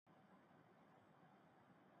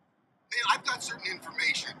got certain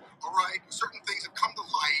information, all right? Certain things have come to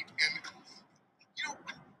light, and,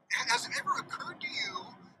 has it ever occurred to you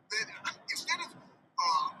that instead of,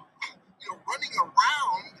 running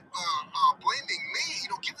around blaming me,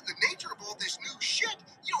 given the nature of all this new shit,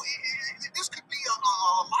 this could be a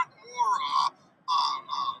lot more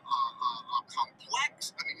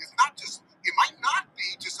complex. I mean, it might not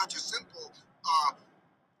be just such a simple,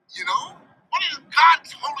 What in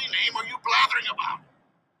God's holy name are you blathering about?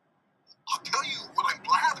 I'll tell you what I'm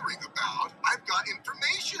blathering about. I've got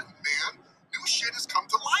information, man. New shit has come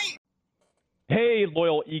to light. Hey,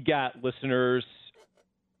 loyal EGAT listeners.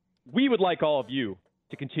 We would like all of you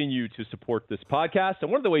to continue to support this podcast.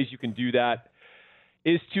 And one of the ways you can do that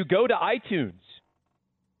is to go to iTunes,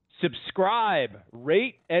 subscribe,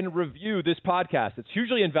 rate, and review this podcast. It's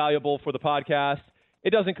hugely invaluable for the podcast.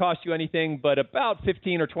 It doesn't cost you anything but about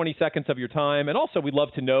 15 or 20 seconds of your time. And also, we'd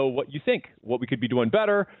love to know what you think, what we could be doing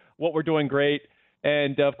better, what we're doing great.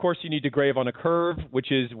 And, of course, you need to grave on a curve,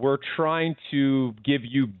 which is we're trying to give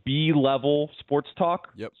you B-level sports talk.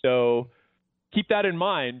 Yep. So keep that in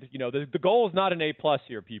mind. The goal is not an A+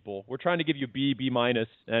 here, people. We're trying to give you B, B-.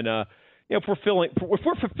 And, if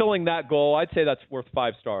we're fulfilling that goal, I'd say that's worth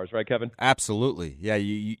 5 stars, right, Kevin? Absolutely. Yeah,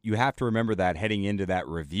 you have to remember that heading into that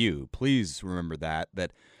review. Please remember that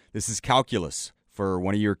this is calculus for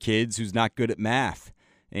one of your kids who's not good at math.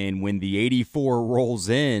 And when the 84 rolls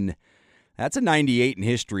in, that's a 98 in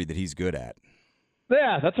history that he's good at.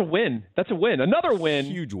 Yeah, that's a win. That's a win. Another win,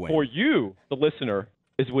 Huge win for you, the listener,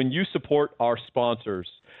 is when you support our sponsors.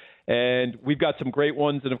 And we've got some great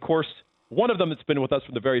ones. And, of course, one of them that's been with us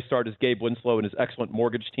from the very start is Gabe Winslow and his excellent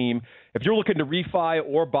mortgage team. If you're looking to refi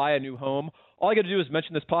or buy a new home, all you got to do is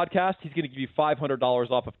mention this podcast. He's going to give you $500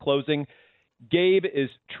 off of closing. Gabe is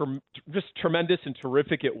just tremendous and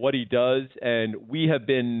terrific at what he does, and we have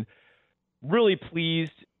been really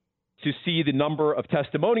pleased to see the number of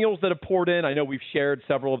testimonials that have poured in. I know we've shared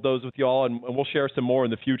several of those with y'all, and we'll share some more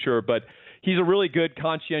in the future, but he's a really good,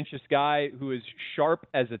 conscientious guy who is sharp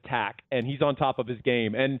as a tack, and he's on top of his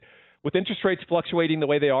game. And with interest rates fluctuating the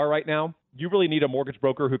way they are right now, you really need a mortgage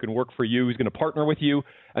broker who can work for you, who's going to partner with you,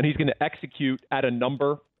 and he's going to execute at a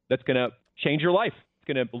number that's going to change your life. It's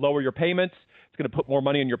going to lower your payments. It's going to put more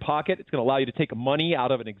money in your pocket. It's going to allow you to take money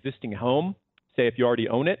out of an existing home, say if you already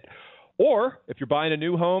own it. Or if you're buying a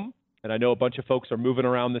new home, and I know a bunch of folks are moving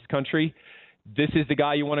around this country, this is the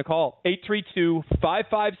guy you want to call.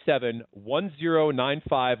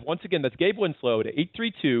 832-557-1095. Once again, that's Gabe Winslow to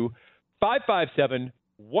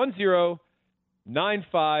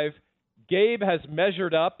 832-557-1095. Gabe has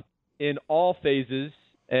measured up in all phases,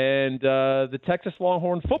 and the Texas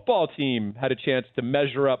Longhorn football team had a chance to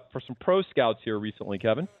measure up for some pro scouts here recently,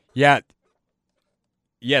 Kevin. Yeah.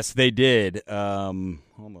 Yes, they did. Hold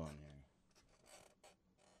on.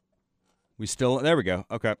 There we go.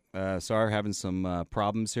 Okay. Sorry, having some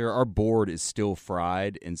problems here. Our board is still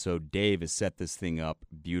fried, and so Dave has set this thing up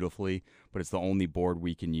beautifully, but it's the only board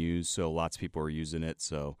we can use, so lots of people are using it,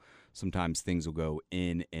 so sometimes things will go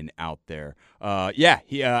in and out there.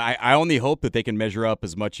 I only hope that they can measure up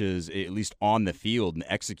as much as, at least on the field, and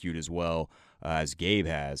execute as well as Gabe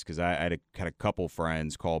has, because I had a couple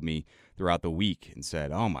friends called me throughout the week and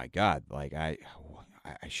said, oh, my God, like I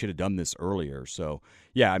should have done this earlier. So,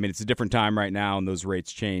 yeah, I mean, it's a different time right now, and those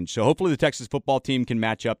rates change. So hopefully the Texas football team can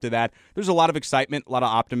match up to that. There's a lot of excitement, a lot of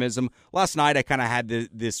optimism. Last night I kind of had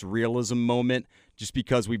this realism moment just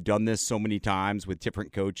because we've done this so many times with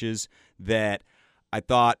different coaches that I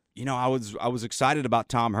thought, I was excited about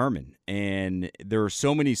Tom Herman. And there are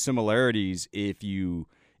so many similarities. If you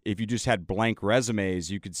just had blank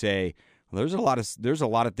resumes, you could say, well, there's a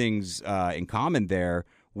lot of things in common there,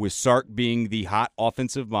 with Sark being the hot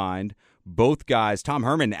offensive mind. Both guys, Tom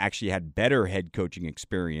Herman actually had better head coaching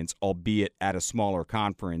experience, albeit at a smaller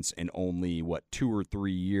conference and only, 2 or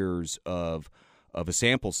 3 years of a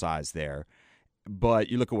sample size there. But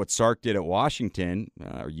you look at what Sark did at Washington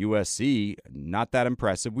or USC, not that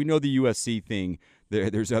impressive. We know the USC thing,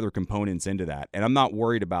 there's other components into that, and I'm not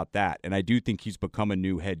worried about that. And I do think he's become a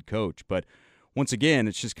new head coach. But once again,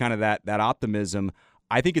 it's just kind of that optimism.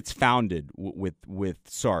 I think it's founded with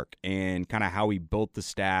Sark and kind of how he built the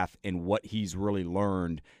staff and what he's really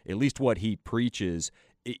learned, at least what he preaches.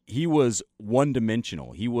 He was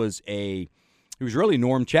one-dimensional. He was really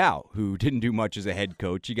Norm Chow, who didn't do much as a head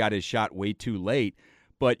coach. He got his shot way too late,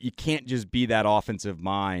 but you can't just be that offensive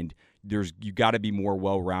mind. You got to be more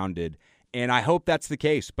well-rounded, and I hope that's the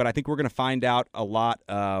case. But I think we're going to find out a lot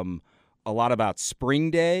about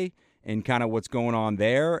spring day and kind of what's going on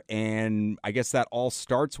there. And I guess that all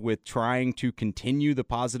starts with trying to continue the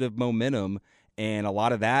positive momentum. And a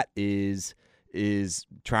lot of that is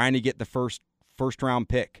trying to get the first first-round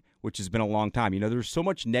pick, which has been a long time. There's so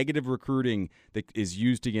much negative recruiting that is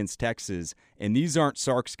used against Texas, and these aren't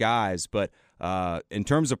Sark's guys. But in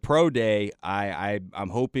terms of pro day, I'm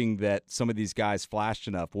hoping that some of these guys flashed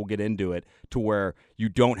enough. We'll get into it to where you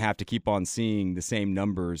don't have to keep on seeing the same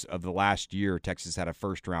numbers of the last year. Texas had a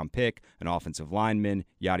first-round pick, an offensive lineman,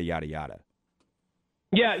 yada yada yada.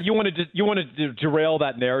 Yeah, you want to derail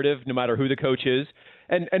that narrative, no matter who the coach is,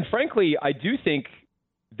 and frankly, I do think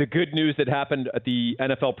the good news that happened at the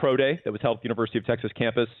NFL Pro Day that was held at the University of Texas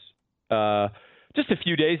campus just a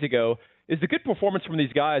few days ago is the good performance from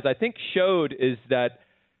these guys. I think showed is that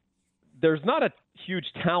there's not a huge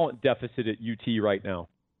talent deficit at UT right now.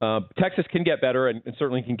 Texas can get better and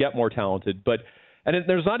certainly can get more talented, and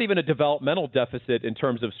there's not even a developmental deficit in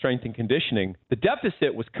terms of strength and conditioning. The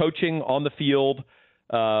deficit was coaching on the field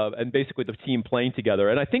and basically the team playing together.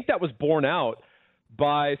 And I think that was borne out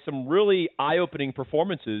by some really eye-opening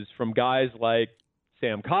performances from guys like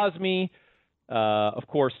Sam Cosmi. Of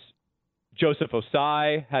course, Joseph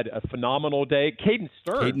Osai had a phenomenal day. Caden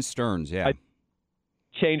Stearns, yeah.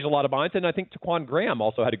 Changed a lot of minds. And I think Taquan Graham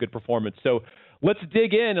also had a good performance. So let's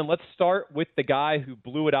dig in and let's start with the guy who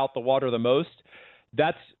blew it out the water the most.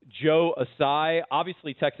 That's Joe Osai.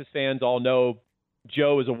 Obviously, Texas fans all know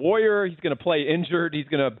Joe is a warrior. He's going to play injured. He's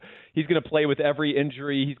going to play with every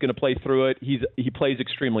injury. He's going to play through it. He plays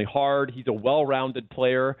extremely hard. He's a well-rounded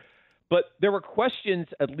player. But there were questions,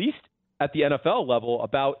 at least at the NFL level,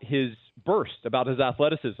 about his burst, about his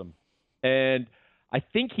athleticism. And I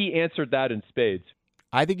think he answered that in spades.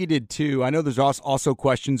 I think he did too. I know there's also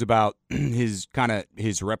questions about his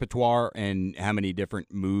repertoire and how many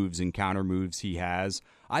different moves and counter moves he has.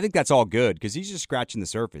 I think that's all good because he's just scratching the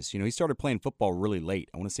surface. He started playing football really late.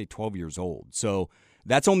 I want to say 12 years old. So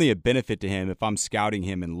that's only a benefit to him if I'm scouting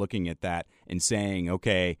him and looking at that and saying,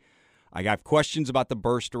 okay, I got questions about the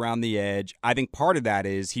burst around the edge. I think part of that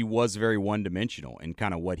is he was very one-dimensional in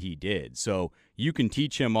kind of what he did. So you can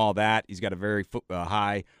teach him all that. He's got a very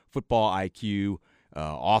high football IQ.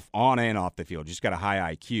 On and off the field, just got a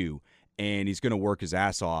high IQ, and he's going to work his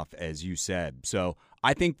ass off, as you said. So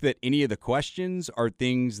I think that any of the questions are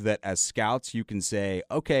things that as scouts you can say,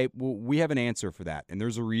 okay, well, we have an answer for that, and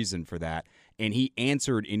there's a reason for that. And he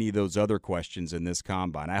answered any of those other questions in this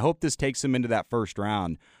combine. I hope this takes him into that first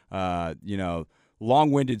round.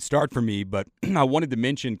 Long-winded start for me, but I wanted to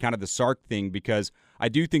mention kind of the Sark thing because I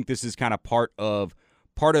do think this is kind of part of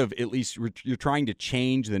at least you're trying to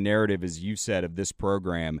change the narrative, as you said, of this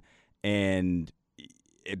program. And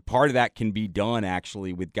part of that can be done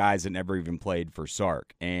actually with guys that never even played for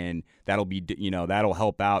Sark. And that'll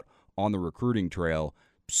help out on the recruiting trail.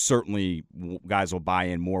 Certainly guys will buy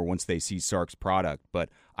in more once they see Sark's product. But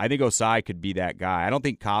I think Osai could be that guy. I don't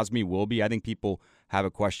think Cosmi will be. I think people have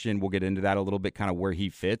a question. We'll get into that a little bit, kind of where he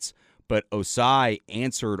fits. But Osai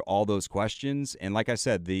answered all those questions. And like I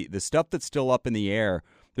said, the stuff that's still up in the air,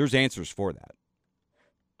 there's answers for that.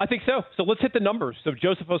 I think so. So let's hit the numbers. So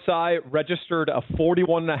Joseph Osai registered a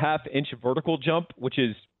 41.5-inch vertical jump, which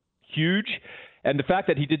is huge. And the fact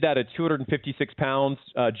that he did that at 256 pounds,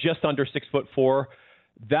 just under 6'4",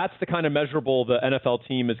 that's the kind of measurable the NFL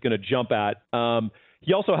team is going to jump at.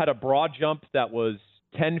 He also had a broad jump that was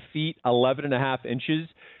 10 feet, 11.5 inches.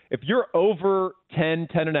 If you're over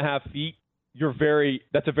 10.5 feet,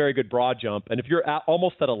 that's a very good broad jump. And if you're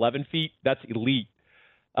almost at 11 feet, that's elite.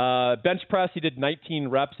 Bench press, he did 19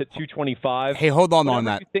 reps at 225. Hey, hold on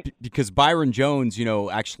that. Because Byron Jones,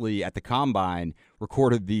 actually at the Combine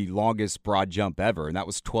recorded the longest broad jump ever, and that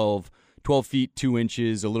was 12 feet, 2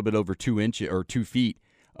 inches, a little bit over 2 inches, or 2 feet.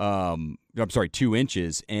 2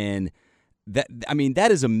 inches. And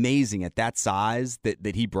that is amazing at that size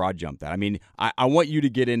that he broad jumped that. I want you to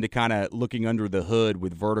get into kind of looking under the hood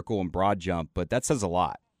with vertical and broad jump, but that says a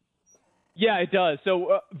lot. Yeah, it does.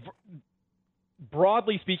 So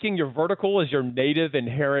broadly speaking, your vertical is your native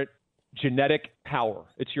inherent genetic power.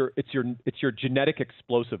 It's your genetic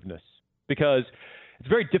explosiveness, because it's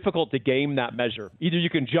very difficult to game that measure. Either you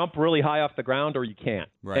can jump really high off the ground or you can't.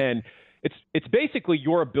 Right. And it's basically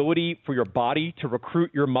your ability for your body to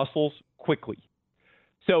recruit your muscles quickly.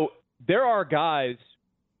 So there are guys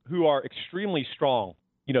who are extremely strong.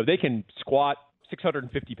 They can squat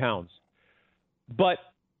 650 pounds, but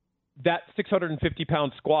that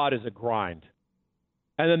 650-pound squat is a grind.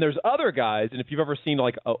 And then there's other guys, and if you've ever seen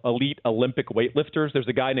like elite Olympic weightlifters, there's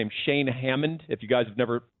a guy named Shane Hammond. If you guys have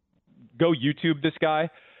never, go YouTube this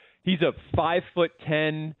guy. He's a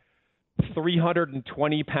 5'10",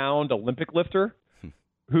 320-pound Olympic lifter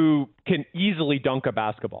who can easily dunk a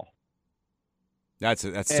basketball. That's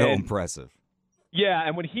so impressive. Yeah,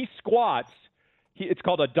 and when he squats, it's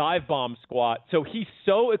called a dive bomb squat. So he's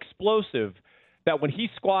so explosive that when he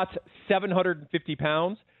squats 750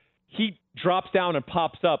 pounds, he drops down and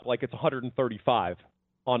pops up like it's 135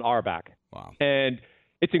 on our back. Wow. And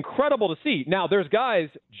it's incredible to see. Now, there's guys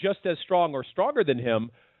just as strong or stronger than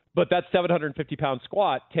him, but that 750-pound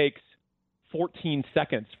squat takes 14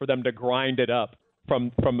 seconds for them to grind it up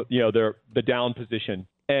from the down position.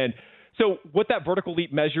 And so what that vertical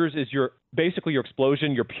leap measures is basically your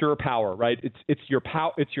explosion, your pure power, right? It's your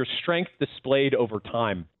strength displayed over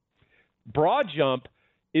time. Broad jump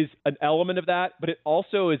is an element of that, but it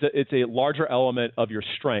also it's a larger element of your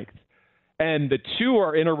strength. And the two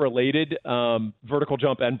are interrelated, vertical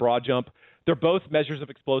jump and broad jump. They're both measures of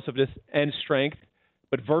explosiveness and strength,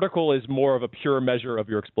 but vertical is more of a pure measure of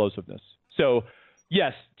your explosiveness. So,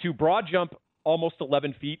 yes, to broad jump almost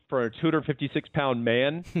 11 feet for a 256-pound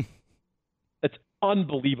man, that's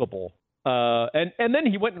unbelievable. And then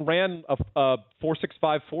he went and ran a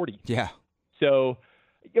 4.65 40. Yeah. So,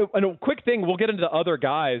 and a quick thing, we'll get into other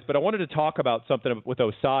guys, but I wanted to talk about something with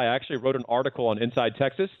Osai. I actually wrote an article on Inside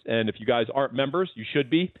Texas, and if you guys aren't members, you should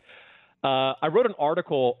be. I wrote an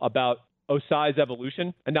article about Osai's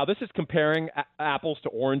evolution, and now this is comparing apples to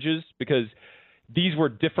oranges because these were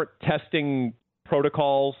different testing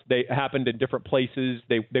protocols. They happened in different places.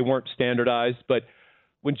 They weren't standardized, but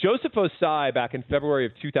when Joseph Osai back in February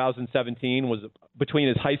of 2017 was between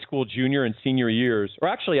his high school junior and senior years, or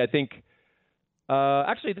actually I think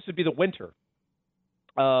this would be the winter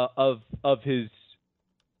of his,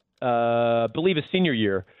 believe his senior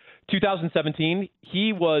year, 2017.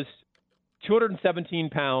 He was 217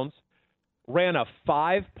 pounds, ran a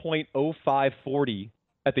 5.0540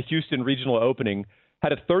 at the Houston Regional Opening,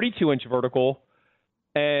 had a 32-inch vertical,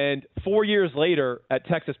 and 4 years later at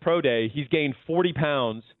Texas Pro Day, he's gained 40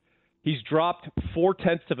 pounds. He's dropped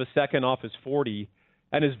 0.4 of a second off his 40,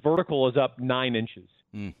 and his vertical is up 9 inches.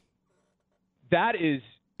 That is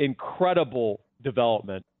incredible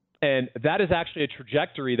development. And that is actually a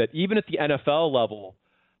trajectory that even at the NFL level,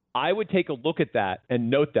 I would take a look at that and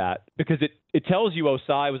note that because it tells you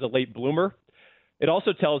Osai was a late bloomer. It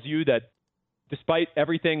also tells you that despite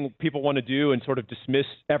everything people want to do and sort of dismiss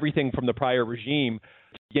everything from the prior regime,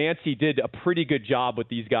 Yancey did a pretty good job with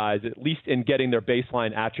these guys, at least in getting their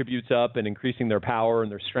baseline attributes up and increasing their power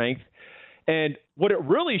and their strength. And what it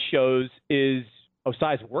really shows is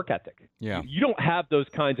Osai's work ethic. Yeah. You don't have those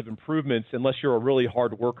kinds of improvements unless you're a really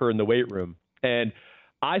hard worker in the weight room. And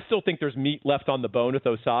I still think there's meat left on the bone with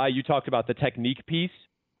Osai. You talked about the technique piece.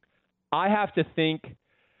 I have to think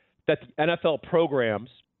that the NFL programs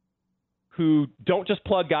who don't just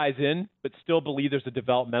plug guys in, but still believe there's a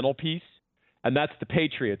developmental piece, and that's the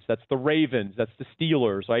Patriots, that's the Ravens, that's the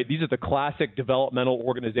Steelers, right? These are the classic developmental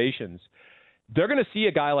organizations. They're going to see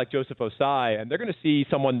a guy like Joseph Osai, and they're going to see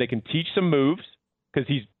someone they can teach some moves because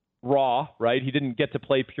he's raw, right? He didn't get to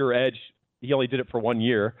play pure edge. He only did it for 1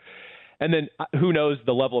 year. And then who knows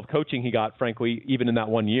the level of coaching he got, frankly, even in that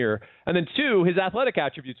 1 year. And then two, his athletic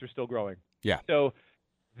attributes are still growing. Yeah. So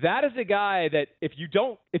that is a guy that if you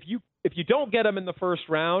don't get him in the first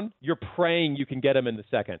round, you're praying you can get him in the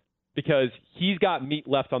second because he's got meat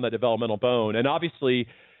left on the developmental bone. And obviously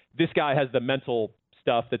this guy has the mental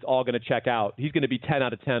stuff that's all going to check out. He's going to be 10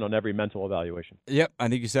 out of 10 on every mental evaluation. Yep, I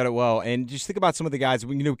think you said it well. And just think about some of the guys.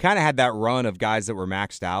 We kind of had that run of guys that were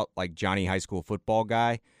maxed out, like Johnny High School Football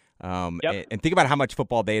guy. And think about how much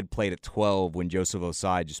football they had played at 12 when Joseph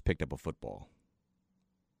Osai just picked up a football.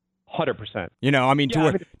 100%.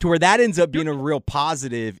 To where that ends up being a real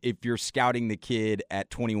positive if you're scouting the kid at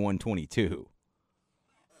 21, 22.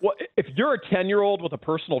 Well, if you're a 10-year-old with a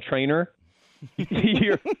personal trainer,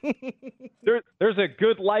 there's a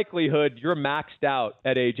good likelihood you're maxed out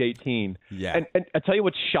at age 18. Yeah. And I tell you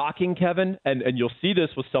what's shocking, Kevin, and you'll see this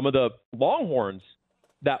with some of the Longhorns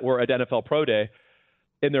that were at NFL Pro Day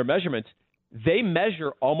in their measurements. They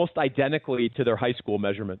measure almost identically to their high school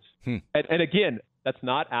measurements. And again, that's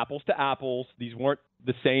not apples to apples. These weren't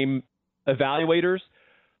the same evaluators.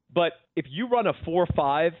 But if you run a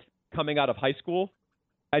 4.5 coming out of high school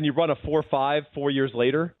and you run a 4.5 4 years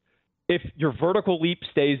later, if your vertical leap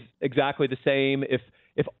stays exactly the same,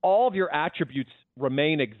 if all of your attributes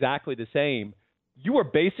remain exactly the same, you are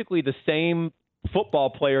basically the same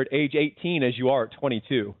football player at age 18 as you are at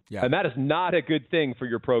 22. Yeah. And that is not a good thing for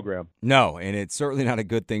your program. No, and it's certainly not a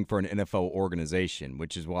good thing for an NFL organization,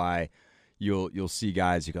 which is why you'll see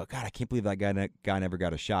guys, you go, God, I can't believe that guy never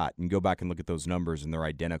got a shot. And go back and look at those numbers, and they're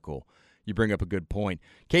identical. You bring up a good point.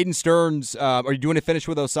 Caden Stearns, are you doing a finish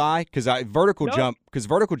with Osai? Because vertical jump,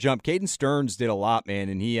 Caden Stearns did a lot, man,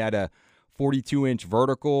 and he had a 42-inch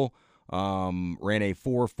vertical, ran a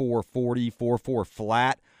 4.4 40, 4.4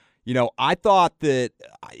 flat. I thought that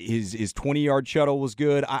his 20-yard shuttle was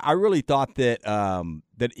good. I really thought that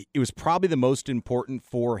that it was probably the most important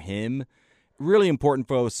for him, really important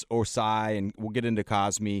for Osai, and we'll get into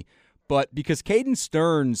Cosme. But because Caden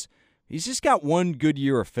Stearns, he's just got one good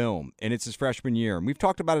year of film, and it's his freshman year. And we've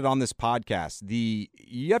talked about it on this podcast.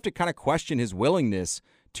 You have to kind of question his willingness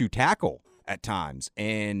to tackle at times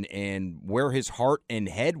and where his heart and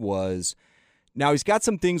head was. Now, he's got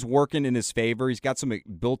some things working in his favor. He's got some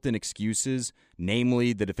built-in excuses,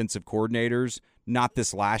 namely the defensive coordinators, not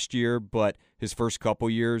this last year, but his first couple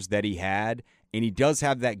years that he had. And he does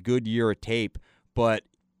have that good year of tape, but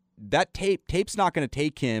that tape's not going to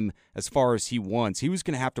take him as far as he wants. He was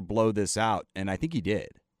going to have to blow this out, and I think he did.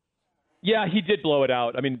 Yeah, he did blow it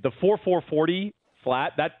out. I mean, the 4.440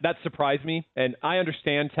 flat, that surprised me. And I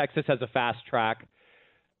understand Texas has a fast track.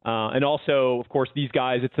 And also, of course, these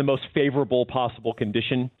guys, it's the most favorable possible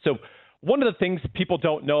condition. So one of the things people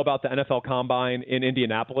don't know about the NFL Combine in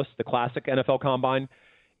Indianapolis, the classic NFL Combine,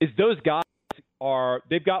 is those guys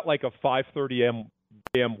they've got like a 5:30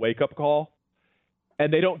 a.m. wake-up call,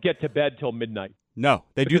 and they don't get to bed till midnight. No,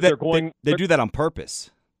 they do that. They do that on purpose.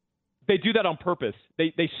 They do that on purpose.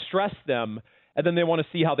 They stress them, and then they want to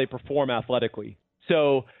see how they perform athletically.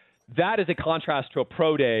 So that is a contrast to a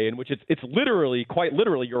pro day in which it's literally, quite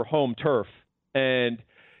literally, your home turf, and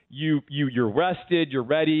you're rested, you're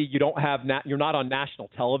ready. You don't have you're not on national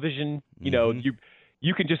television. You know,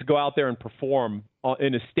 you can just go out there and perform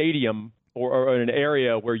in a stadium or in an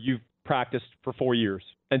area where you've practiced for 4 years,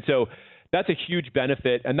 and so that's a huge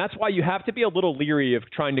benefit. And that's why you have to be a little leery of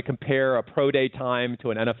trying to compare a pro day time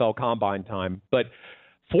to an NFL Combine time. But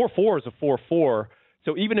 4.4 is a 4.4,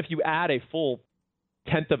 so even if you add a full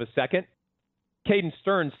tenth of a second, Caden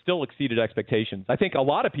Stearns still exceeded expectations. I think a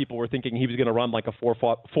lot of people were thinking he was going to run like a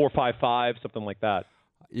 4.55, something like that.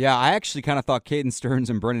 Yeah, I actually kind of thought Caden Stearns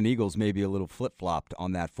and Brennan Eagles maybe a little flip-flopped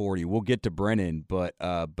on that 40. We'll get to Brennan, but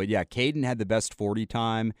yeah, Caden had the best 40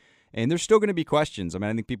 time, and there's still going to be questions. I mean,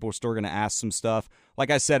 I think people are still going to ask some stuff. Like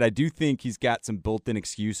I said, I do think he's got some built-in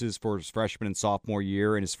excuses for his freshman and sophomore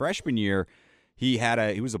year. In his freshman year, he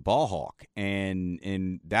was a ball hawk,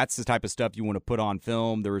 and that's the type of stuff you want to put on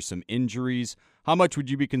film. There were some injuries. How much would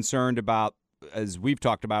you be concerned about, as we've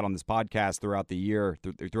talked about on this podcast throughout the year,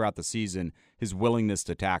 throughout the season, his willingness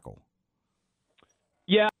to tackle?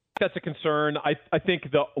 Yeah, that's a concern. I think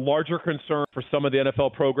the larger concern for some of the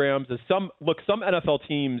NFL programs is some NFL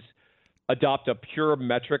teams adopt a pure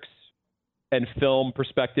metrics and film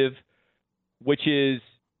perspective, which is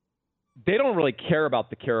they don't really care about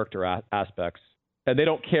the character aspects. And they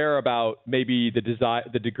don't care about maybe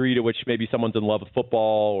the degree to which maybe someone's in love with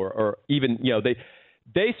football or even,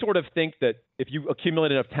 they sort of think that if you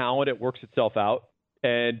accumulate enough talent, it works itself out.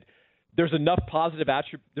 And there's enough positive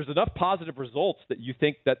results that you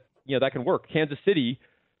think that, that can work. Kansas City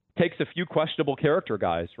takes a few questionable character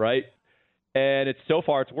guys, right? And so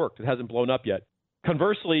far it's worked. It hasn't blown up yet.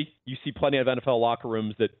 Conversely, you see plenty of NFL locker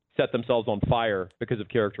rooms that set themselves on fire because of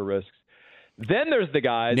character risks. Then there's the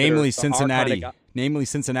guys, namely Cincinnati,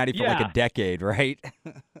 for like a decade, right?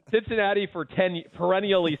 Cincinnati for 10,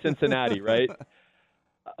 perennially Cincinnati, right?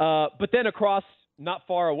 But then across, not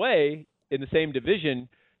far away in the same division,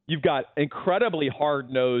 you've got incredibly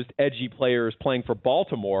hard-nosed, edgy players playing for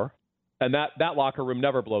Baltimore, and that locker room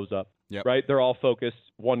never blows up, right? They're all focused,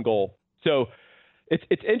 one goal. So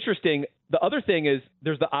it's interesting. The other thing is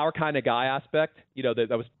there's the our kind of guy aspect, that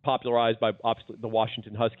was popularized by obviously the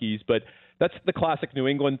Washington Huskies, but that's the classic New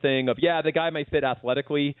England thing of, the guy may fit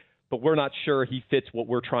athletically, but we're not sure he fits what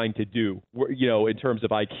we're trying to do, in terms of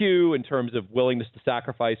IQ, in terms of willingness to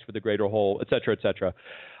sacrifice for the greater whole, et cetera, et cetera.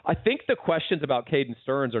 I think the questions about Caden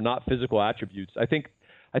Stearns are not physical attributes. I think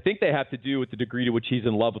they have to do with the degree to which he's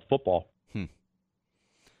in love with football.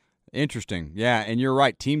 Interesting. Yeah, and you're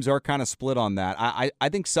right. Teams are kind of split on that. I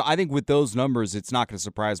think so. I think with those numbers, it's not going to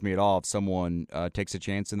surprise me at all if someone takes a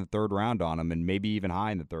chance in the third round on him, and maybe even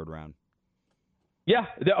high in the third round. Yeah,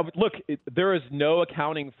 look, there is no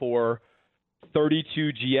accounting for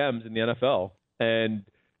 32 GMs in the NFL, and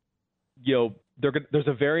there's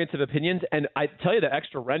a variance of opinions. And I tell you, the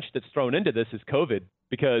extra wrench that's thrown into this is COVID,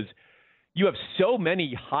 because you have so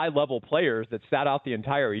many high-level players that sat out the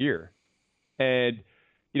entire year, and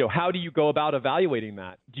how do you go about evaluating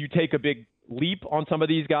that? Do you take a big leap on some of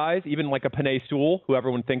these guys, even like a Penei Sewell, who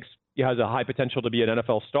everyone thinks has a high potential to be an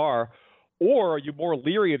NFL star? Or are you more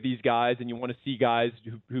leery of these guys and you want to see guys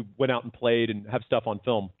who went out and played and have stuff on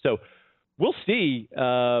film? So we'll see.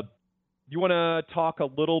 You want to talk a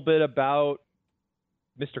little bit about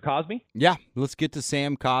Mr. Cosmi? Yeah, let's get to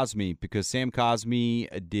Sam Cosmi because Sam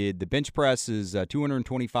Cosmi did the bench press is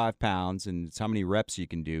 225 pounds, and it's how many reps you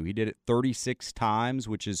can do. He did it 36 times,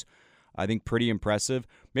 which is, I think, pretty impressive.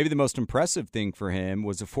 Maybe the most impressive thing for him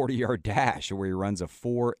was a 40-yard dash where he runs a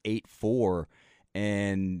 4.84,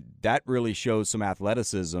 and that really shows some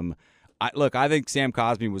athleticism. I think Sam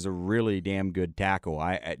Cosmi was a really damn good tackle.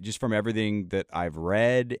 Just from everything that I've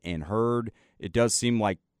read and heard, it does seem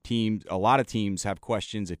like a lot of teams have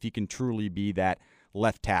questions if he can truly be that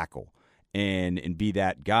left tackle and be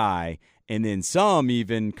that guy. And then some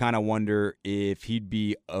even kind of wonder if he'd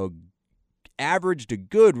be average to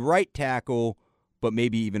good right tackle, but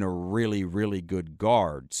maybe even a really, really good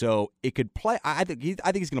guard. So it could play. I think he's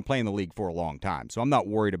going to play in the league for a long time. So I'm not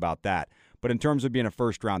worried about that. But in terms of being a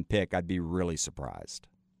first-round pick, I'd be really surprised.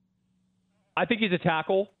 I think he's a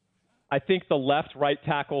tackle. I think the left-right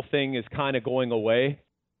tackle thing is kind of going away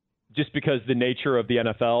just because the nature of the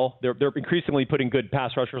NFL. They're increasingly putting good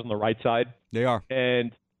pass rushers on the right side. They are.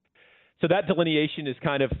 And so that delineation is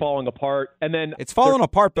kind of falling apart. And then it's falling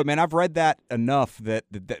apart, but, man, I've read that enough that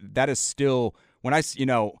is still – when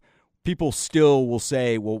people still will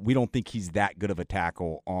say, well, we don't think he's that good of a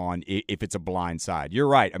tackle on if it's a blind side. You're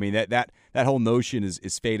right. I mean, that whole notion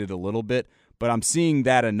is faded a little bit, but I'm seeing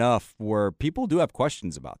that enough where people do have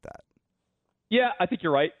questions about that. Yeah, I think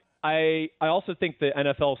you're right. I also think the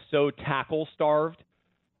NFL is so tackle-starved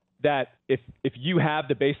that if you have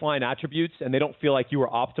the baseline attributes and they don't feel like you were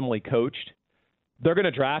optimally coached, they're going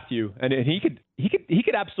to draft you. And he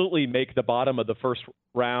could absolutely make the bottom of the first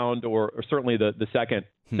round or certainly the second.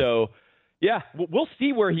 So, yeah, we'll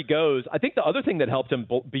see where he goes. I think the other thing that helped him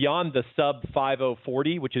beyond the sub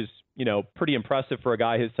 5.040, which is, pretty impressive for a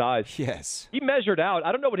guy his size. Yes. He measured out.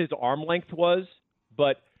 I don't know what his arm length was,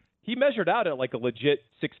 but he measured out at like a legit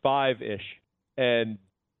 6'5"-ish. And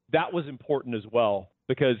that was important as well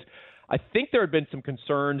because I think there had been some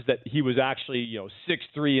concerns that he was actually,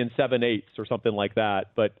 6'3" and 7/8 or something like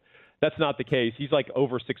that. But that's not the case. He's like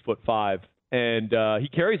over 6'5". And he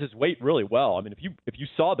carries his weight really well. I mean, if you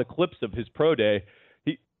saw the clips of his pro day,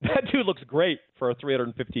 that dude looks great for a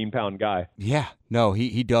 315-pound guy. Yeah, no,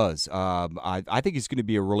 he does. I think he's going to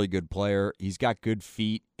be a really good player. He's got good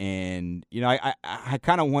feet, and I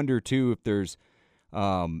kind of wonder too if there's,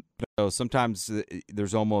 sometimes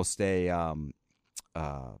there's almost a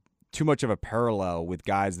too much of a parallel with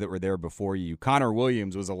guys that were there before you. Connor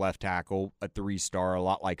Williams was a left tackle, a 3-star, a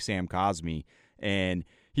lot like Sam Cosmi, and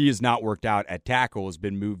he has not worked out at tackle, has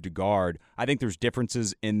been moved to guard. I think there's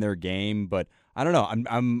differences in their game, but I don't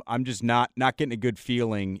know. I'm just not getting a good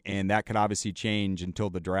feeling, and that could obviously change until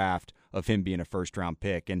the draft of him being a first-round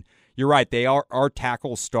pick. And you're right, they are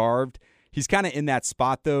tackle-starved. He's kind of in that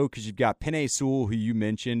spot, though, because you've got Penei Sewell, who you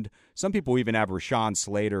mentioned. Some people even have Rashawn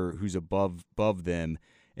Slater, who's above them.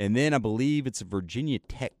 And then I believe it's a Virginia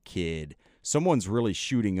Tech kid. Someone's really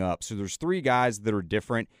shooting up. So there's 3 guys that are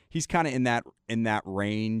different. He's kind of in that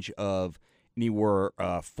range of anywhere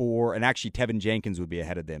 4, and actually Tevin Jenkins would be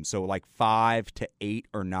ahead of them. So like 5 to 8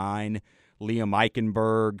 or 9. Liam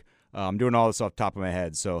Eichenberg. I'm doing all this off the top of my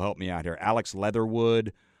head, so help me out here. Alex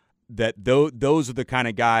Leatherwood. Those are the kind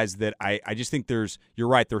of guys that I just think you're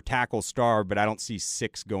right, they're tackle starved, but I don't see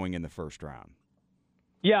 6 going in the first round.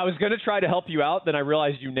 Yeah, I was going to try to help you out. Then I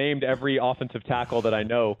realized you named every offensive tackle that I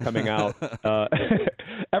know coming out.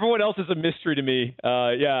 Everyone else is a mystery to me.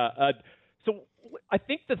 So I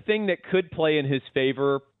think the thing that could play in his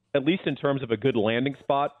favor, at least in terms of a good landing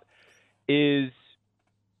spot, is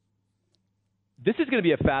this is going to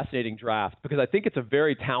be a fascinating draft because I think it's a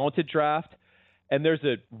very talented draft, and there's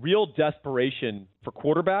a real desperation for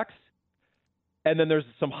quarterbacks, and then there's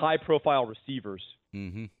some high-profile receivers.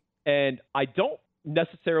 Mm-hmm. And I don't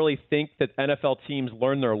necessarily think that NFL teams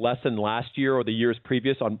learned their lesson last year or the years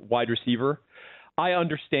previous on wide receiver. I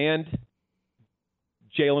understand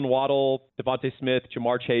Jalen Waddle, Devontae Smith,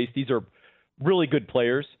 Jamar Chase. These are really good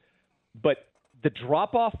players. But the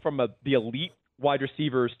drop-off from the elite wide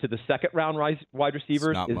receivers to the second-round wide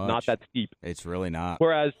receivers is not that steep. It's really not.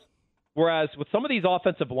 Whereas with some of these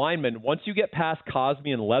offensive linemen, once you get past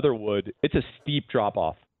Cosmi and Leatherwood, it's a steep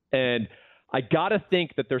drop-off. And I got to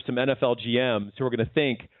think that there's some NFL GMs who are going to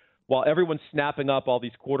think, while everyone's snapping up all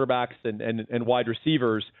these quarterbacks and wide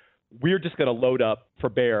receivers, we're just going to load up for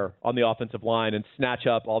bear on the offensive line and snatch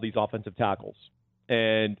up all these offensive tackles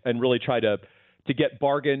and really try to get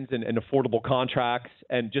bargains and affordable contracts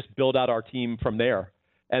and just build out our team from there.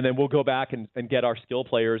 And then we'll go back and get our skill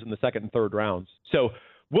players in the second and third rounds. So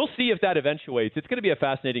we'll see if that eventuates. It's going to be a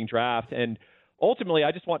fascinating draft. And ultimately,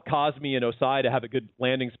 I just want Cosmi and Osai to have a good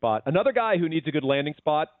landing spot. Another guy who needs a good landing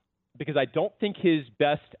spot because I don't think his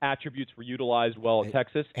best attributes were utilized well at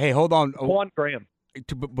Texas. Hey, hold on. Taquan Graham.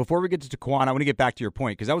 Before we get to Taquan, I want to get back to your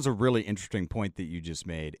point because that was a really interesting point that you just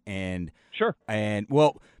made. Sure.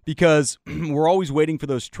 Because we're always waiting for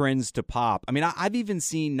those trends to pop. I mean, I've even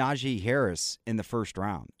seen Najee Harris in the first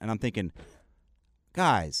round, and I'm thinking,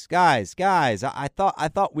 guys, I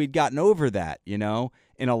thought we'd gotten over that, in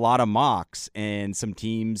a lot of mocks and some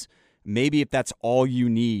teams. Maybe if that's all you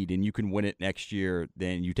need and you can win it next year,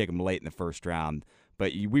 then you take them late in the first round.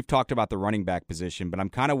 But we've talked about the running back position, but I'm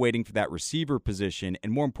kind of waiting for that receiver position,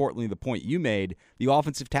 and more importantly, the point you made, the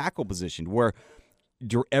offensive tackle position, where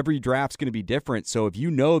every draft's going to be different. So if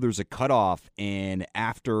there's a cutoff, and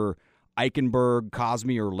after Eichenberg,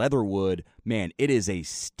 Cosme, or Leatherwood, man, it is a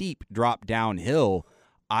steep drop downhill.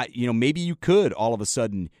 Maybe you could all of a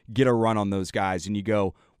sudden get a run on those guys, and you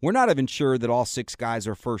go, we're not even sure that all 6 guys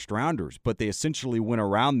are first-rounders, but they essentially went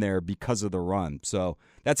around there because of the run. So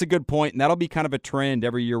that's a good point, and that'll be kind of a trend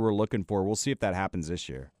every year we're looking for. We'll see if that happens this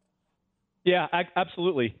year. Yeah,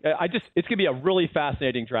 absolutely. It's going to be a really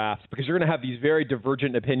fascinating draft because you're going to have these very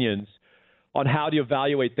divergent opinions on how to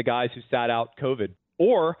evaluate the guys who sat out COVID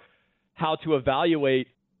or how to evaluate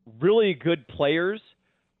really good players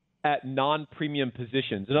at non-premium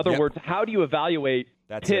positions. In other words, how do you evaluate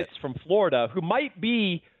Pitts from Florida, who might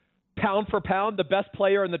be pound for pound the best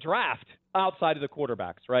player in the draft outside of the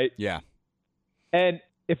quarterbacks, right? Yeah. And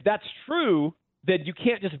if that's true, then you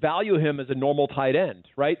can't just value him as a normal tight end,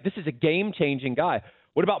 right? This is a game-changing guy.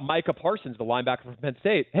 What about Micah Parsons, the linebacker from Penn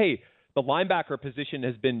State? Hey, the linebacker position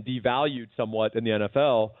has been devalued somewhat in the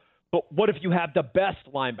NFL, but what if you have the best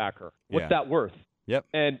linebacker? What's that worth? Yep.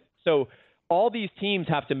 And so all these teams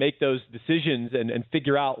have to make those decisions and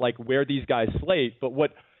figure out like where these guys slate. But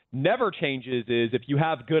what never changes is if you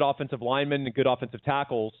have good offensive linemen and good offensive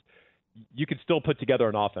tackles, you can still put together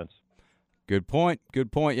an offense. Good point.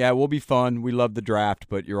 Yeah, it will be fun. We love the draft,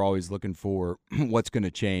 but you're always looking for what's going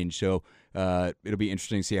to change. So it'll be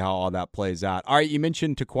interesting to see how all that plays out. All right, you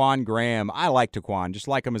mentioned Taquan Graham. I like Taquan, just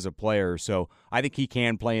like him as a player. So I think he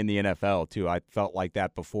can play in the NFL, too. I felt like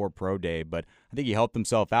that before Pro Day, but I think he helped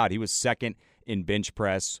himself out. He was second in bench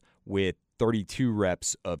press with 32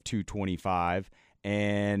 reps of 225.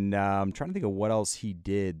 And I'm trying to think of what else he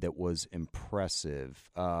did that was impressive.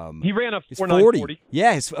 He ran a 4.940.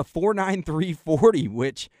 Yeah, it's a 4.9340,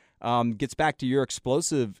 which gets back to your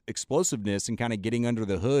explosiveness and kind of getting under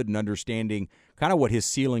the hood and understanding kind of what his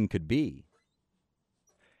ceiling could be.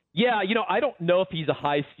 Yeah, I don't know if he's a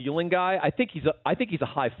high ceiling guy. I think he's a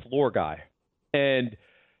high floor guy. And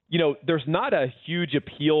there's not a huge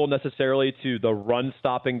appeal necessarily to the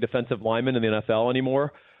run-stopping defensive lineman in the NFL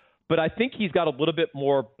anymore. But I think he's got a little bit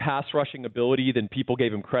more pass rushing ability than people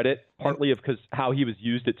gave him credit, partly because how he was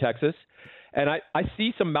used at Texas. And I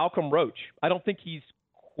see some Malcolm Roach. I don't think he's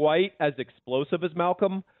quite as explosive as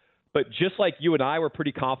Malcolm, but just like you and I were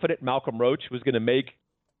pretty confident Malcolm Roach was going to make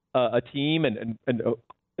a team and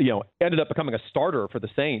ended up becoming a starter for the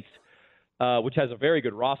Saints, which has a very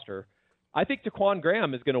good roster. I think Taquan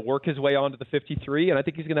Graham is going to work his way onto the 53, and I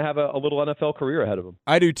think he's going to have a little NFL career ahead of him.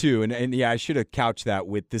 I do too, and yeah, I should have couched that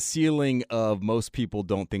with the ceiling of most people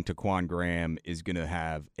don't think Taquan Graham is going to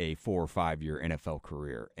have a 4 or 5 year NFL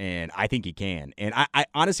career, and I think he can. And I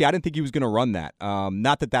honestly, I didn't think he was going to run that.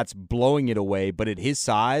 Not that that's blowing it away, but at his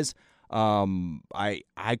size,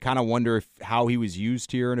 I kind of wonder how he was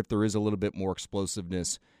used here and if there is a little bit more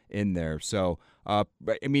explosiveness in there. So, I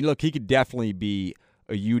mean, look, he could definitely be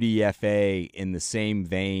a UDFA in the same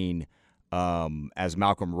vein as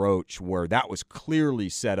Malcolm Roach, where that was clearly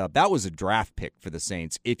set up. That was a draft pick for the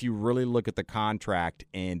Saints if you really look at the contract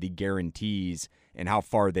and the guarantees and how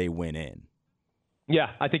far they went in. Yeah,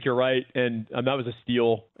 I think you're right, and that was a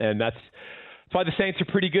steal, and that's why the Saints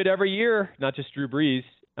are pretty good every year, not just Drew Brees,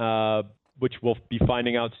 which we'll be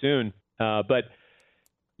finding out soon. But,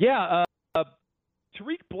 yeah,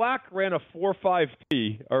 Tariq Black ran a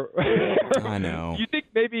 4.53. I know. Do you think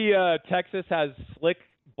maybe Texas has slick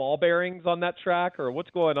ball bearings on that track, or what's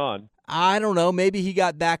going on? I don't know. Maybe he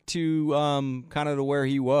got back to kind of to where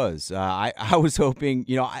he was. I was hoping,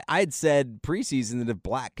 I had said preseason that if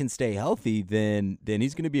Black can stay healthy, then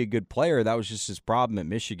he's going to be a good player. That was just his problem at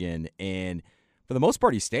Michigan. And for the most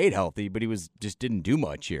part, he stayed healthy, but he just didn't do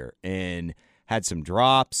much here and had some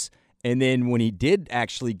drops. And then when he did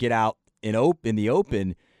actually get out in the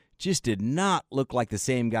open, just did not look like the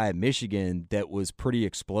same guy at Michigan that was pretty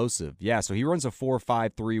explosive. Yeah, so he runs a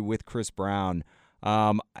 4.53 with Chris Brown.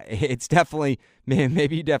 It's definitely,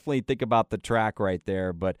 maybe you definitely think about the track right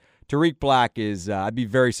there, but Tariq Black is, I'd be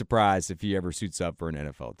very surprised if he ever suits up for an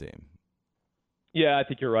NFL team. Yeah, I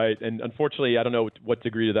think you're right. And unfortunately, I don't know what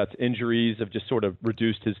degree to that's injuries have just sort of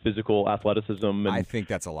reduced his physical athleticism. And I think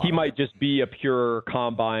that's a lot. He might just be a pure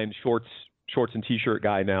combine shorts and T-shirt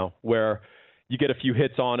guy now, where you get a few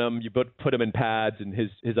hits on him, you put him in pads, and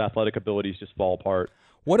his athletic abilities just fall apart.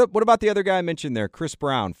 What about the other guy I mentioned there, Chris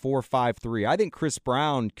Brown, 4.53? I think Chris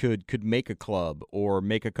Brown could make a club or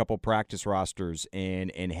make a couple practice rosters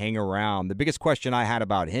and hang around. The biggest question I had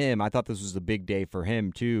about him, I thought this was a big day for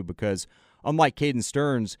him too, because unlike Caden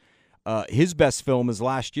Stearns, his best film is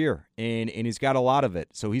last year, and he's got a lot of it.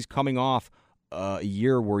 So he's coming off a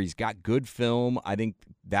year where he's got good film. I think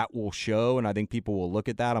that will show, and I think people will look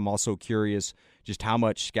at that. I'm also curious just how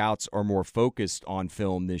much scouts are more focused on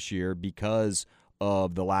film this year because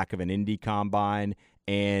of the lack of an Indy combine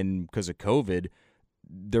and because of COVID.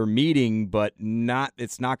 They're meeting, but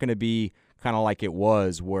it's not going to be kind of like it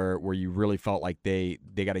was where you really felt like they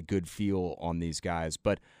got a good feel on these guys.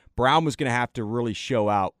 But Brown was going to have to really show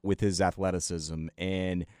out with his athleticism,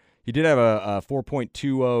 and he did have a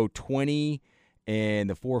 4.20 20 and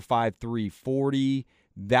the 4.53 40.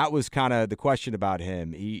 That was kind of the question about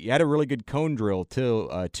him. He had a really good cone drill too,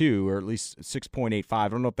 or at least 6.85. I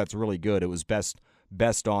don't know if that's really good. It was best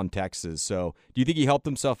on Texas. So do you think he helped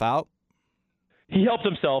himself out? He helped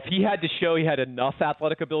himself. He had to show he had enough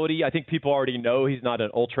athletic ability. I think people already know he's not an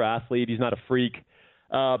ultra athlete. He's not a freak.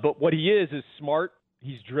 But what he is smart.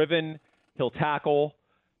 He's driven. He'll tackle,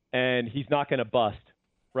 and he's not going to bust,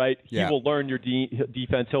 right? Yeah. He will learn your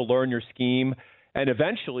defense. He'll learn your scheme. And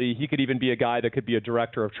eventually he could even be a guy that could be a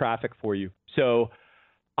director of traffic for you. So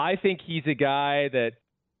I think he's a guy that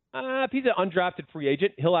if he's an undrafted free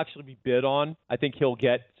agent, he'll actually be bid on. I think he'll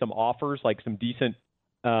get some offers, like some decent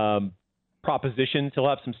propositions. He'll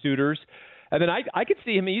have some suitors. And then I could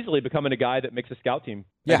see him easily becoming a guy that makes a scout team.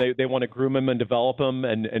 Yeah. And they want to groom him and develop him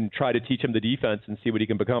and try to teach him the defense and see what he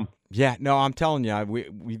can become. Yeah, no, I'm telling you,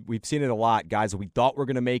 we've seen it a lot. Guys that we thought were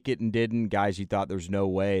going to make it and didn't. Guys you thought there's no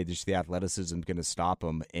way, just the athleticism is going to stop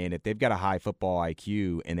them. And if they've got a high football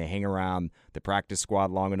IQ and they hang around the practice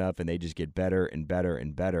squad long enough and they just get better and better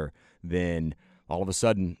and better, then all of a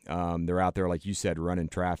sudden they're out there, like you said, running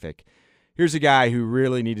traffic. Here's a guy who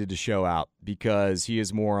really needed to show out because he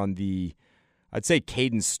is more on the, I'd say,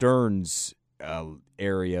 Caden Stearns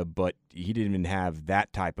area, but he didn't even have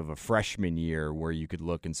that type of a freshman year where you could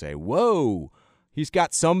look and say, whoa, he's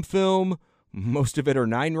got some film. Most of it are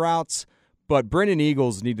 9 routes. But Brennan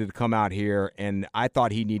Eagles needed to come out here, and I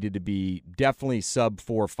thought he needed to be definitely sub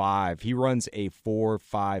 4.5. He runs a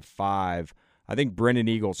 4.55. I think Brennan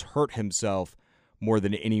Eagles hurt himself more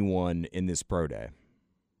than anyone in this pro day.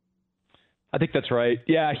 I think that's right.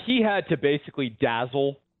 Yeah, he had to basically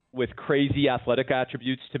dazzle with crazy athletic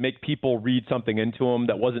attributes to make people read something into him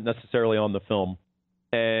that wasn't necessarily on the film.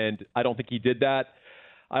 And I don't think he did that.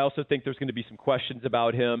 I also think there's going to be some questions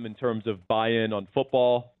about him in terms of buy-in on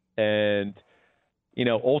football. And,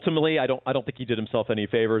 ultimately, I don't think he did himself any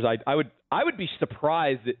favors. I would be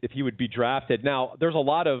surprised if he would be drafted. Now, there's a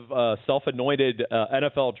lot of self-anointed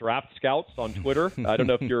NFL draft scouts on Twitter. I don't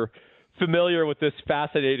know if you're familiar with this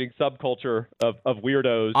fascinating subculture of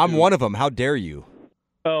weirdos. I'm one of them. How dare you?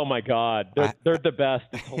 Oh, my God. They're the best.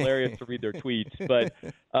 It's hilarious to read their tweets. But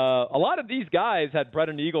a lot of these guys had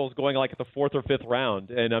Brennan Eagles going like at the 4th or 5th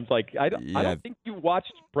round. And I'm like, I don't think you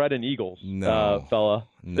watched Brennan Eagles, fella.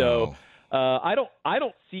 No. So I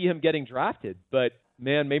don't see him getting drafted. But,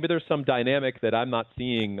 man, maybe there's some dynamic that I'm not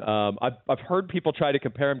seeing. I've heard people try to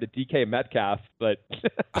compare him to DK Metcalf. But,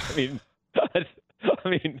 I mean,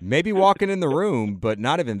 maybe walking in the room, but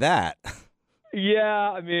not even that.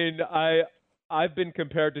 Yeah, I mean, I've been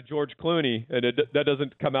compared to George Clooney, and that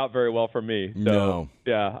doesn't come out very well for me. So, no.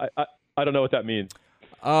 Yeah, I don't know what that means.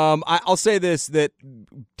 I'll say this, that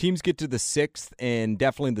teams get to the 6th and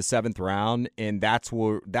definitely the 7th round, and that's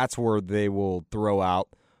where they will throw out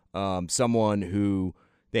someone who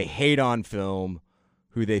they hate on film,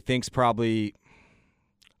 who they think's probably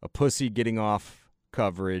a pussy getting off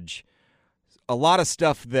coverage. A lot of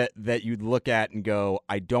stuff that you'd look at and go,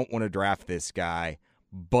 I don't want to draft this guy,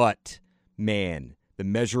 but man, the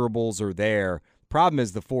measurables are there. Problem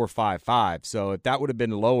is the 4.55. So if that would have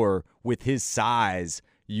been lower with his size,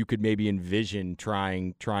 you could maybe envision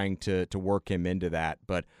trying to work him into that.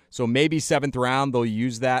 But so maybe 7th round they'll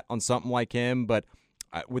use that on something like him. But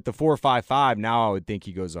with the 4.55, now I would think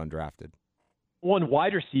he goes undrafted. Well,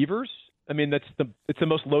 wide receivers, I mean, it's the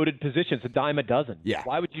most loaded position. It's a dime a dozen. Yeah.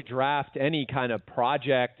 Why would you draft any kind of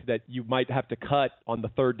project that you might have to cut on the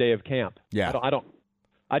 3rd day of camp? Yeah.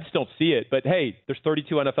 I just don't see it. But, hey, there's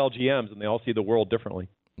 32 NFL GMs, and they all see the world differently.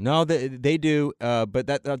 No, they do, but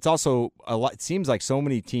that's also a lot. It seems like so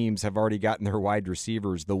many teams have already gotten their wide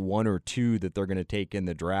receivers, the one or two that they're going to take in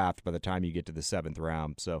the draft by the time you get to the 7th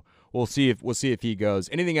round. So we'll see if he goes.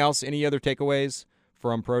 Anything else? Any other takeaways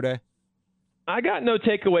from Pro Day? I got no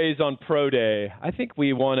takeaways on Pro Day. I think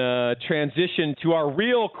we want to transition to our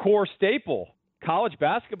real core staple, college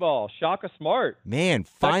basketball. Shaka Smart. Man,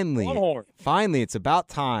 finally, it's about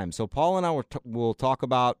time. So Paul and I will talk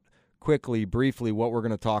about briefly what we're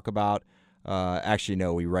going to talk about. Actually,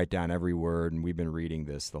 no, we write down every word, and we've been reading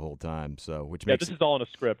this the whole time. So, this is all in a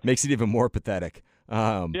script. Makes it even more pathetic.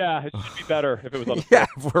 Yeah, it should be better if it was on a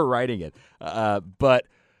script. Yeah, if we're writing it. But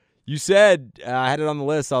you said I had it on the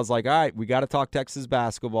list. I was like, all right, we got to talk Texas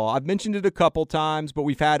basketball. I've mentioned it a couple times, but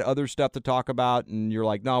we've had other stuff to talk about, and you're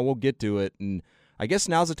like, no, we'll get to it. And I guess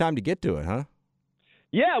now's the time to get to it, huh?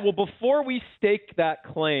 Yeah, well, before we stake that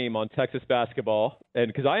claim on Texas basketball, and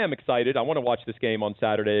because I am excited, I want to watch this game on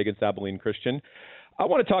Saturday against Abilene Christian, I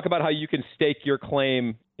want to talk about how you can stake your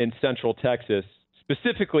claim in Central Texas,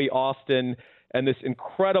 specifically Austin, and this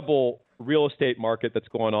incredible real estate market that's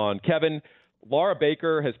going on. Kevin, Laura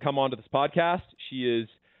Baker has come onto this podcast. She is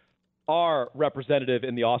our representative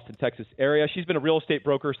in the Austin, Texas area. She's been a real estate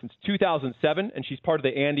broker since 2007, and she's part of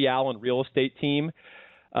the Andy Allen real estate team.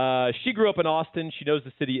 She grew up in Austin. She knows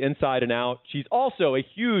the city inside and out. She's also a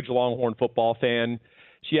huge Longhorn football fan.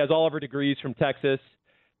 She has all of her degrees from Texas.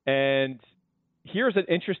 And here's an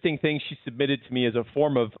interesting thing she submitted to me as a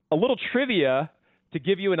form of a little trivia to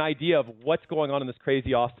give you an idea of what's going on in this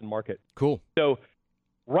crazy Austin market. Cool. So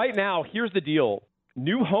right now, here's the deal.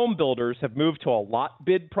 New home builders have moved to a lot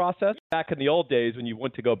bid process. Back in the old days when you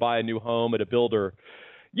went to go buy a new home at a builder,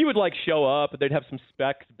 you would show up and they'd have some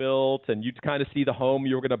specs built and you'd kind of see the home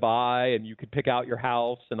you were going to buy and you could pick out your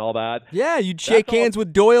house and all that. Yeah, you'd shake hands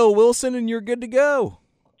with Doyle Wilson and you're good to go.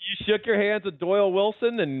 You shook your hands with Doyle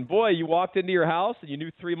Wilson and boy, you walked into your house and you knew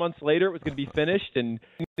 3 months later it was going to be finished and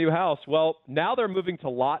new house. Well, now they're moving to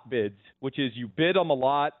lot bids, which is you bid on the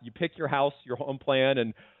lot, you pick your house, your home plan,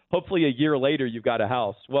 and hopefully a year later you've got a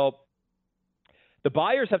house. Well, the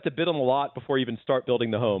buyers have to bid on the lot before you even start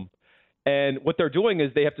building the home. And what they're doing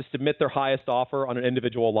is they have to submit their highest offer on an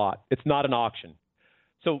individual lot. It's not an auction.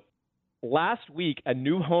 So last week, a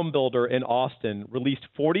new home builder in Austin released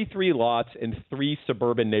 43 lots in 3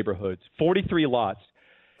 suburban neighborhoods. 43 lots.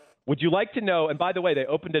 Would you like to know, and by the way, they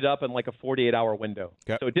opened it up in a 48-hour window.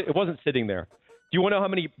 Okay. So it wasn't sitting there. Do you want to know how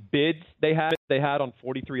many bids they had on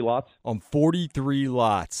 43 lots? On 43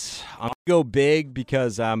 lots. I'm going to go big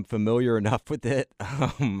because I'm familiar enough with it.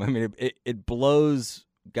 It blows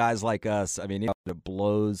guys like us. It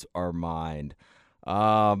blows our mind.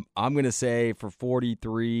 I'm going to say for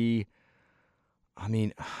 43,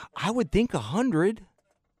 I would think 100.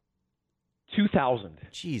 2,000.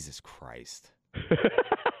 Jesus Christ.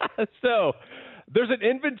 So there's an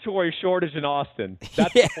inventory shortage in Austin.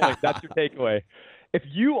 That's the point. That's your takeaway. If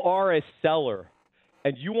you are a seller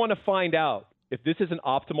and you want to find out if this is an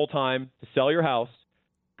optimal time to sell your house,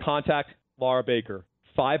 contact Laura Baker,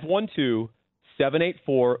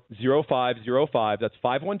 512-784-0505. That's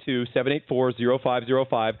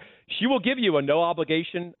 512-784-0505. She will give you a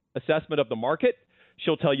no-obligation assessment of the market.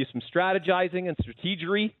 She'll tell you some strategizing and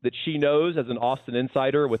strategery that she knows as an Austin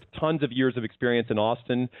insider with tons of years of experience in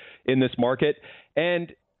Austin in this market.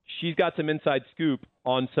 And she's got some inside scoop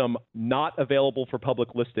on some not available for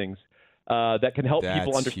public listings that can help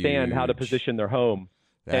people understand how to position their home.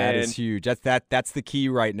 That is huge. That's the key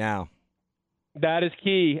right now. That is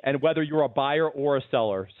key, and whether you're a buyer or a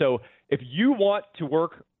seller. So if you want to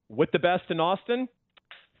work with the best in Austin,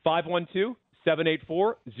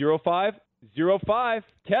 512-784-0505.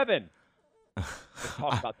 Kevin, let's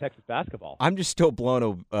talk about Texas basketball. I'm just still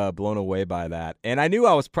blown away by that. And I knew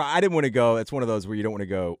I didn't want to go. It's one of those where you don't want to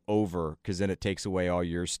go over because then it takes away all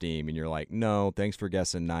your steam, and you're like, no, thanks for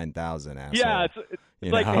guessing 9,000, asshole. Yeah,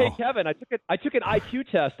 it's like, hey, Kevin, I took an IQ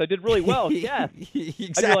test. I did really well. Yes.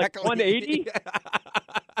 Exactly. You're like 180?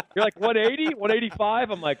 You're like 180? 185?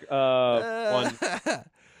 I'm like,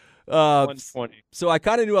 120. So I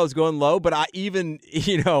kind of knew I was going low, but I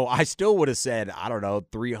still would have said, I don't know,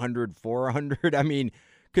 300, 400.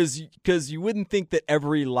 Because you wouldn't think that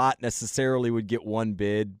every lot necessarily would get one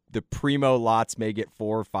bid. The primo lots may get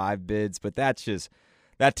 4 or 5 bids, but that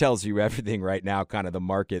tells you everything right now, kind of the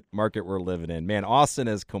market we're living in. Man, Austin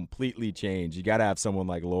has completely changed. You got to have someone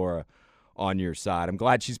like Laura on your side. I'm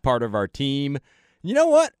glad she's part of our team. You know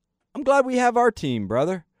what? I'm glad we have our team,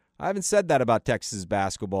 brother. I haven't said that about Texas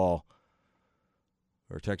basketball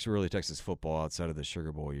or Texas football outside of the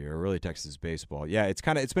Sugar Bowl year, or really Texas baseball. Yeah,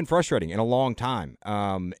 it's been frustrating in a long time.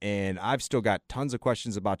 And I've still got tons of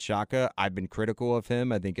questions about Shaka. I've been critical of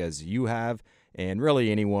him, I think, as you have, and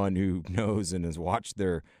really anyone who knows and has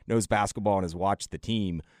knows basketball and has watched the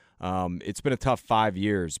team. It's been a tough 5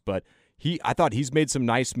 years, but I thought he's made some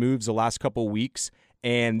nice moves the last couple of weeks.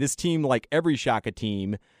 And this team, like every Shaka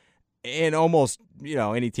team, and almost,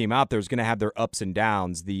 any team out there is going to have their ups and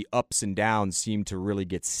downs. The ups and downs seem to really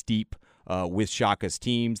get steep with Shaka's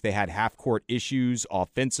teams. They had half-court issues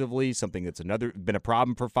offensively, something that's been a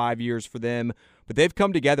problem for 5 years for them. But they've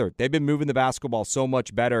come together. They've been moving the basketball so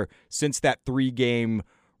much better since that 3-game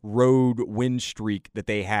road win streak that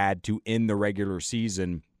they had to end the regular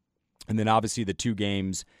season. And then obviously the 2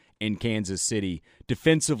 games in Kansas City.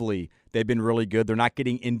 Defensively, they've been really good. They're not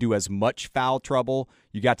getting into as much foul trouble.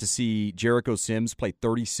 You got to see Jericho Sims play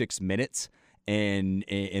 36 minutes in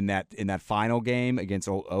that final game against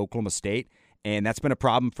Oklahoma State, and that's been a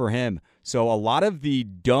problem for him. So a lot of the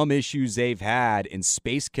dumb issues they've had in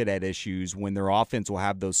Space Cadet issues when their offense will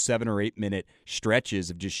have those 7 or 8 minute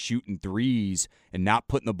stretches of just shooting threes and not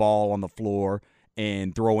putting the ball on the floor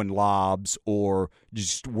and throwing lobs or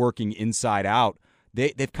just working inside out.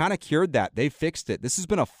 They've kind of cured that. They've fixed it. This has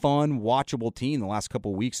been a fun, watchable team the last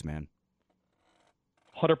couple of weeks, man.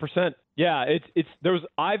 100%. Yeah,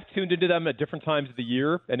 I've tuned into them at different times of the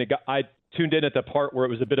year, and I tuned in at the part where it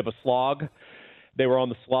was a bit of a slog. They were on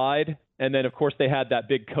the slide, and then of course they had that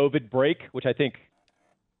big COVID break, which I think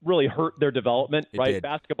really hurt their development. It right? did.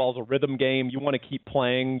 Basketball's a rhythm game. You want to keep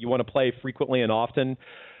playing. You want to play frequently and often.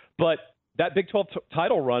 But that Big 12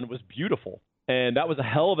 title run was beautiful. And that was a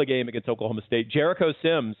hell of a game against Oklahoma State. Jericho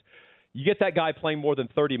Sims, you get that guy playing more than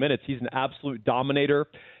 30 minutes. He's an absolute dominator.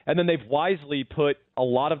 And then they've wisely put a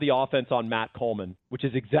lot of the offense on Matt Coleman, which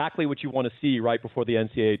is exactly what you want to see right before the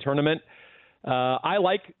NCAA tournament. I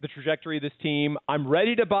like the trajectory of this team. I'm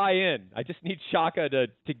ready to buy in. I just need Shaka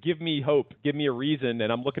to give me hope, give me a reason,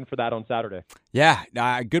 and I'm looking for that on Saturday. Yeah,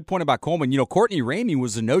 good point about Coleman. Courtney Ramey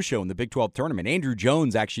was a no-show in the Big 12 tournament. Andrew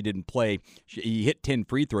Jones actually didn't play. He hit 10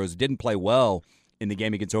 free throws, didn't play well in the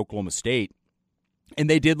game against Oklahoma State. And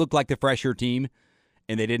they did look like the fresher team,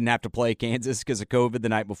 and they didn't have to play Kansas because of COVID the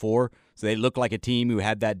night before. So they looked like a team who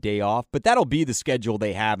had that day off. But that'll be the schedule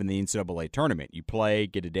they have in the NCAA tournament. You play,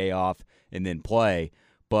 get a day off, and then play.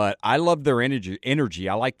 But I love their energy.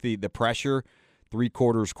 I like the pressure,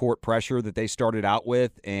 3/4 court pressure that they started out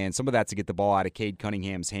with, and some of that to get the ball out of Cade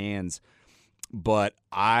Cunningham's hands. But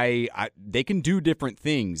they can do different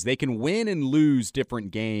things. They can win and lose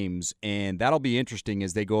different games, and that'll be interesting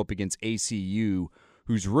as they go up against ACU,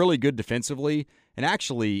 who's really good defensively and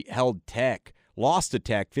actually lost to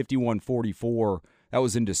Tech 51-44. That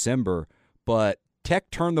was in December, but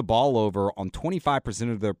Tech turned the ball over on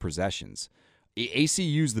 25% of their possessions.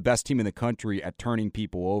 ACU's the best team in the country at turning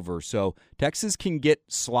people over. So Texas can get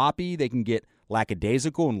sloppy, they can get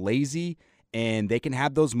lackadaisical and lazy, and they can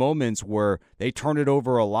have those moments where they turn it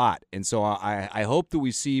over a lot. And so I hope that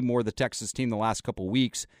we see more of the Texas team the last couple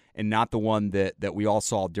weeks and not the one that we all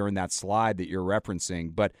saw during that slide that you're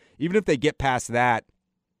referencing. But even if they get past that,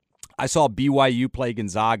 I saw BYU play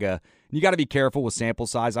Gonzaga. And you got to be careful with sample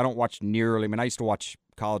size. I don't watch nearly. I used to watch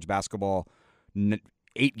college basketball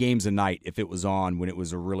 8 games a night if it was on when it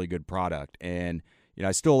was a really good product. And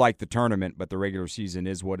I still like the tournament, but the regular season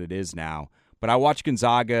is what it is now. But I watched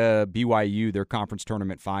Gonzaga, BYU, their conference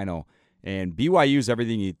tournament final, and BYU's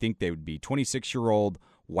everything you'd think they would be. 26-year-old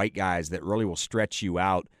white guys that really will stretch you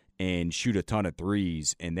out and shoot a ton of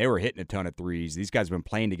threes, and they were hitting a ton of threes. These guys have been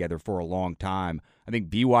playing together for a long time. I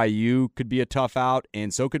think BYU could be a tough out,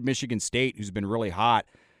 and so could Michigan State, who's been really hot.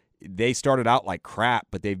 They started out like crap,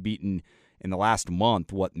 but they've beaten in the last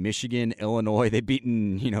month, Michigan, Illinois. They've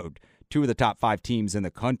beaten, 2 of the top 5 teams in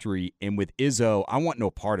the country, and with Izzo, I want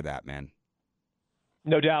no part of that, man.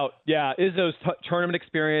 No doubt. Yeah, Izzo's tournament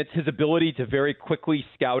experience, his ability to very quickly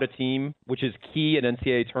scout a team, which is key in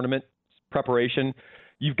NCAA tournament preparation.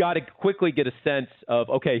 You've got to quickly get a sense of,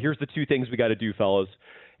 okay, here's the 2 things we got to do, fellas.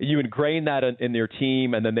 You ingrain that in their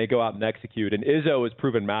team, and then they go out and execute. And Izzo has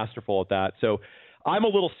proven masterful at that. So I'm a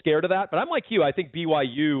little scared of that, but I'm like you. I think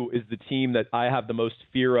BYU is the team that I have the most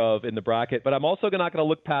fear of in the bracket, but I'm also not going to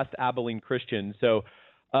look past Abilene Christian. So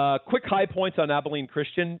quick high points on Abilene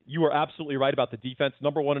Christian. You are absolutely right about the defense.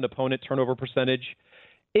 Number 1 in opponent turnover percentage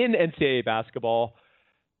in NCAA basketball.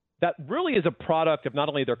 That really is a product of not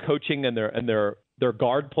only their coaching and their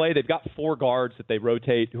guard play. They've got 4 guards that they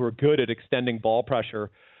rotate who are good at extending ball pressure,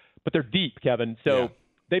 but they're deep, Kevin. So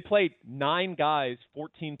They played 9 guys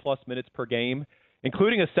 14-plus minutes per game,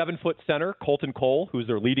 including a 7-foot center, Colton Cole, who's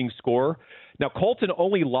their leading scorer. Now, Colton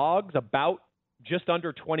only logs about just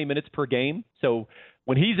under 20 minutes per game. So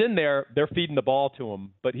when he's in there, they're feeding the ball to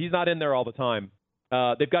him, but he's not in there all the time.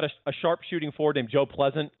 They've got a sharp shooting forward named Joe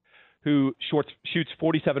Pleasant, who shoots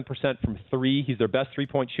 47% from three. He's their best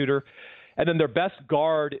three-point shooter. And then their best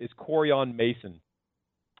guard is Corian Mason.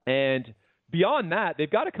 And beyond that, they've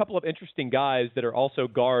got a couple of interesting guys that are also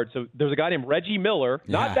guards. So there's a guy named Reggie Miller,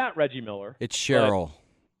 not that Reggie Miller. It's Cheryl.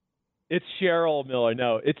 It's Cheryl Miller.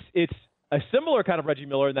 No, it's a similar kind of Reggie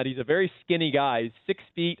Miller in that he's a very skinny guy. He's 6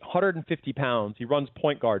 feet, 150 pounds. He runs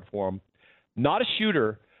point guard for him. Not a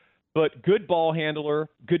shooter, but good ball handler,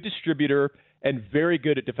 good distributor, and very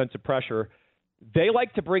good at defensive pressure. They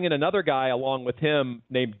like to bring in another guy along with him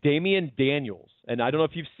named Damian Daniels. And I don't know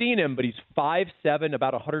if you've seen him, but he's 5'7",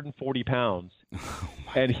 about 140 pounds.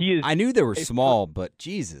 And he is. I knew they were small, but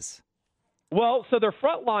Jesus. Well, so their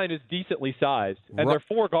front line is decently sized, and their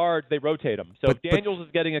four guards, they rotate them. So if Daniels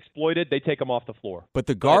is getting exploited, they take him off the floor. But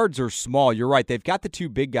the guards are small. You're right. They've got the two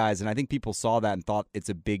big guys, and I think people saw that and thought it's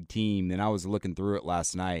a big team. And I was looking through it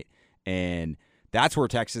last night, and that's where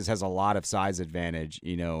Texas has a lot of size advantage,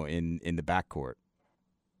 in the backcourt.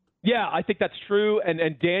 Yeah, I think that's true.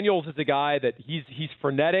 And Daniels is a guy that he's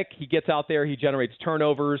frenetic. He gets out there. He generates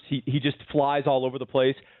turnovers. He just flies all over the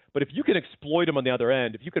place. But if you can exploit him on the other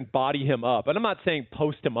end, if you can body him up, and I'm not saying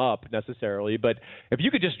post him up necessarily, but if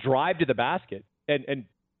you could just drive to the basket and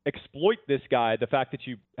exploit this guy, the fact that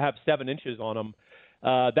you have 7 inches on him,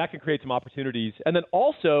 that can create some opportunities. And then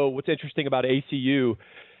also what's interesting about ACU,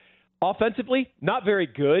 offensively, not very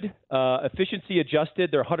good. Efficiency adjusted,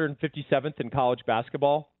 they're 157th in college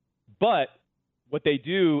basketball. But what they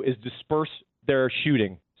do is disperse their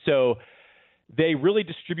shooting. So they really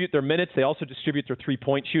distribute their minutes. They also distribute their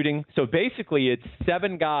three-point shooting. So basically it's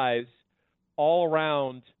 7 guys all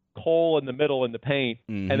around Cole in the middle in the paint,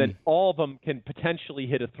 and then all of them can potentially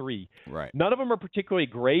hit a three. Right. None of them are particularly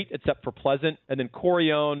great except for Pleasant. And then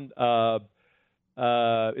Corian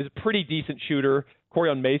is a pretty decent shooter,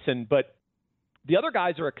 Corian Mason. But the other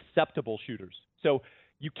guys are acceptable shooters. So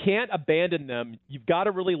you can't abandon them. You've got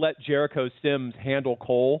to really let Jericho Sims handle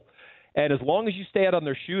Cole. And as long as you stay out on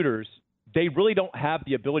their shooters, they really don't have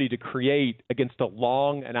the ability to create against a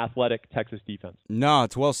long and athletic Texas defense. No,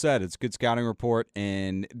 it's well said. It's a good scouting report,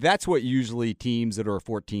 and that's what usually teams that are a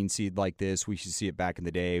 14 seed like this, we should see it back in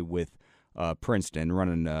the day with Princeton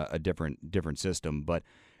running a different system. But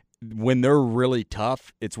when they're really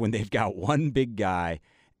tough, it's when they've got one big guy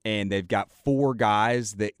and they've got 4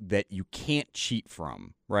 guys that you can't cheat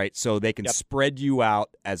from, right? So they can spread you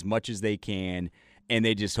out as much as they can, and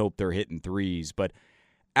they just hope they're hitting threes. But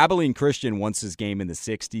Abilene Christian wants his game in the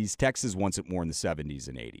 60s. Texas wants it more in the 70s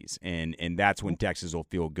and 80s, and that's when Texas will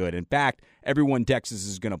feel good. In fact, everyone Texas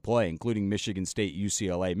is going to play, including Michigan State,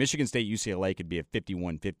 UCLA. Michigan State, UCLA could be a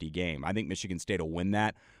 51-50 game. I think Michigan State will win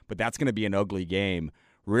that, but that's going to be an ugly game.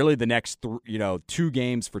 Really, the next 2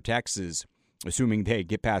 games for Texas, assuming they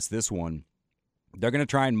get past this one, they're going to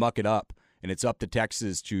try and muck it up, and it's up to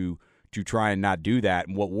Texas to try and not do that.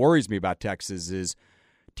 And what worries me about Texas is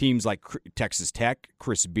teams like Texas Tech,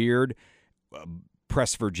 Chris Beard,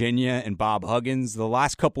 Press Virginia, and Bob Huggins, the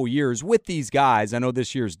last couple years with these guys, I know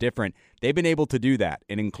this year is different, they've been able to do that,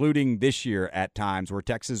 and including this year at times where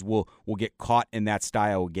Texas will get caught in that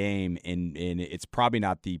style game, and it's probably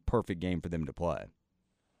not the perfect game for them to play.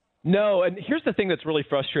 No, and here's the thing that's really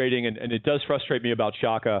frustrating, and it does frustrate me about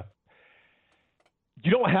Shaka.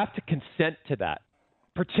 You don't have to consent to that,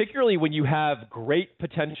 particularly when you have great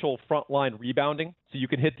potential frontline rebounding, so you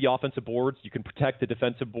can hit the offensive boards, you can protect the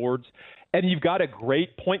defensive boards, and you've got a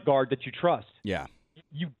great point guard that you trust. Yeah.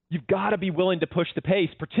 You've got to be willing to push the pace,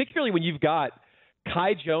 particularly when you've got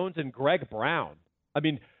Kai Jones and Greg Brown. I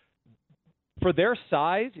mean, for their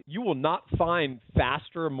size, you will not find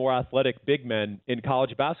faster, more athletic big men in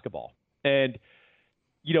college basketball. And,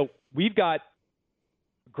 we've got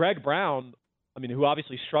Greg Brown, who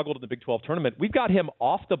obviously struggled in the Big 12 tournament. We've got him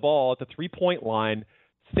off the ball at the three-point line,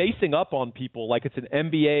 facing up on people like it's an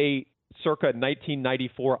NBA circa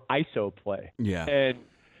 1994 ISO play. Yeah. And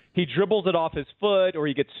he dribbles it off his foot, or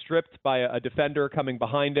he gets stripped by a defender coming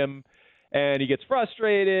behind him, and he gets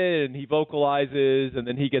frustrated and he vocalizes, and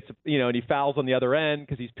then he gets, and he fouls on the other end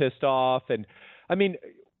because he's pissed off. And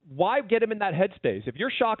why get him in that headspace? If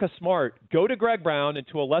you're Shaka Smart, go to Greg Brown and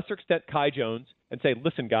to a lesser extent Kai Jones and say,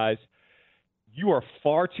 listen, guys, you are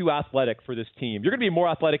far too athletic for this team. You're going to be more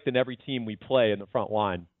athletic than every team we play in the front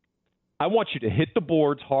line. I want you to hit the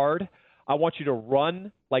boards hard. I want you to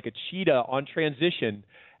run like a cheetah on transition,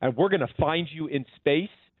 and we're going to find you in space,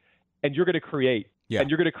 and you're going to create. Yeah. And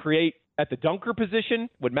you're going to create at the dunker position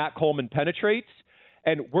when Matt Coleman penetrates,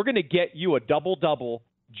 and we're going to get you a double-double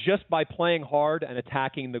just by playing hard and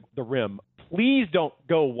attacking the rim. Please don't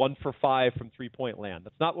go 1 for 5 from three-point land.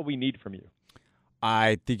 That's not what we need from you.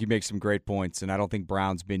 I think you make some great points, and I don't think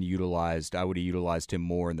Brown's been utilized. I would have utilized him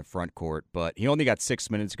more in the front court, but he only got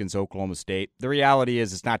 6 minutes against Oklahoma State. The reality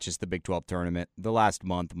is it's not just the Big 12 tournament. The last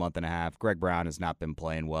month and a half, Greg Brown has not been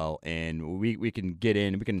playing well, and we can get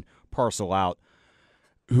in, we can parcel out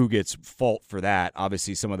who gets fault for that.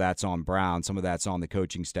 Obviously, some of that's on Brown, some of that's on the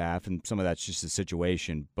coaching staff, and some of that's just the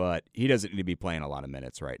situation, but he doesn't need to be playing a lot of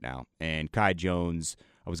minutes right now. And Kai Jones,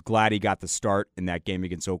 I was glad he got the start in that game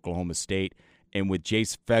against Oklahoma State. And with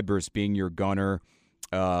Jace Febres being your gunner,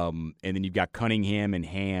 and then you've got Cunningham and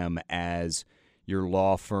Ham as your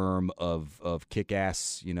law firm of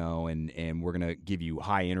kick-ass, and we're going to give you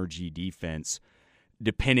high-energy defense,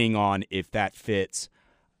 depending on if that fits.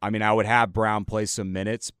 I mean, I would have Brown play some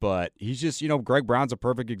minutes, but he's just, Greg Brown's a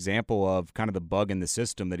perfect example of kind of the bug in the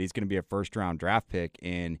system that he's going to be a first-round draft pick,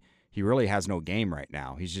 and he really has no game right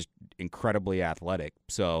now. He's just incredibly athletic.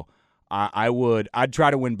 So I'd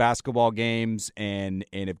try to win basketball games, and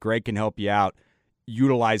if Greg can help you out,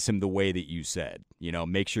 utilize him the way that you said.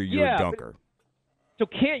 Make sure you're a dunker. So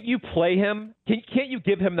can't you play him? Can't you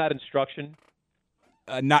give him that instruction?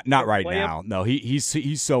 Not right now. No, he's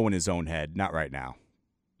so in his own head. Not right now.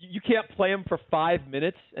 You can't play him for 5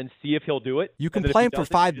 minutes and see if he'll do it. You can play him for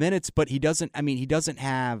 5 minutes, but he doesn't. I mean, he doesn't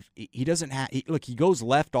have. Look, he goes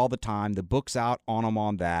left all the time. The book's out on him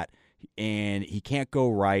on that, and he can't go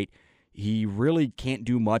right. He really can't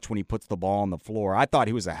do much when he puts the ball on the floor. I thought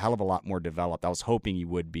he was a hell of a lot more developed. I was hoping he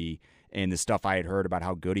would be, and the stuff I had heard about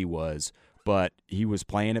how good he was. But he was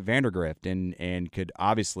playing at Vandergrift and could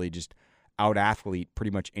obviously just out-athlete pretty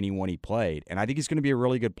much anyone he played. And I think he's going to be a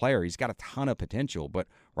really good player. He's got a ton of potential. But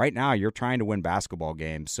right now you're trying to win basketball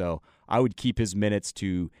games. So I would keep his minutes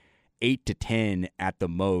to 8 to 10 at the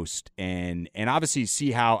most and obviously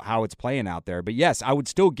see how it's playing out there. But, yes, I would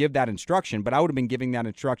still give that instruction, but I would have been giving that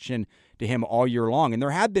instruction to him all year long. And there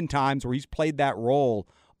have been times where he's played that role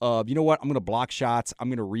of, you know what, I'm going to block shots, I'm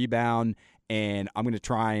going to rebound, and I'm going to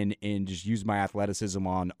try and just use my athleticism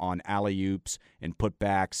on alley-oops and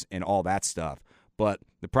putbacks and all that stuff. But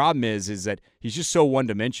the problem is that he's just so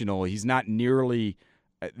one-dimensional. He's not nearly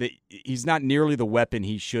the weapon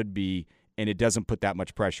he should be, and it doesn't put that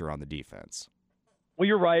much pressure on the defense. Well,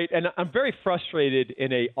 you're right, and I'm very frustrated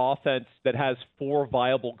in a offense that has 4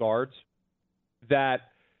 viable guards that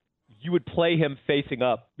you would play him facing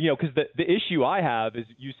up. Because the issue I have is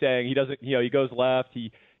you saying he doesn't. He goes left.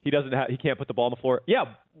 He can't put the ball on the floor. Yeah,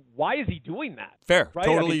 why is he doing that? Fair. Right?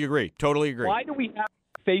 Totally agree. Why do we have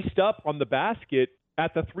faced up on the basket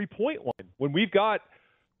at the 3-point line when we've got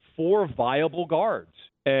 4 viable guards?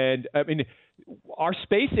 And I mean, our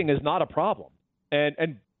spacing is not a problem.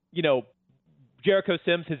 And Jericho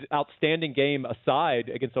Sims, his outstanding game aside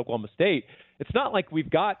against Oklahoma State, it's not like we've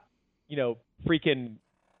got freaking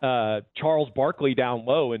Charles Barkley down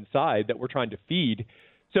low inside that we're trying to feed.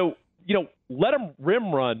 So let him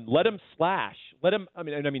rim run, let him slash, let him. I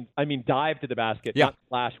mean, dive to the basket, not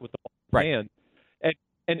slash with the ball in his hand.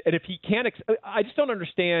 And if he can't, I just don't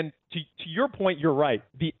understand. To your point, you're right.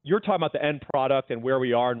 You're talking about the end product and where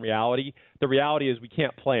we are in reality. The reality is we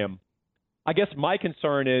can't play him. I guess my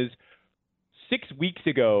concern is 6 weeks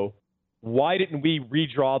ago, why didn't we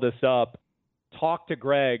redraw this up, talk to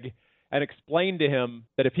Greg, and explain to him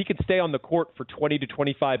that if he could stay on the court for 20 to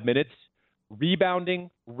 25 minutes, rebounding,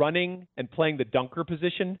 running, and playing the dunker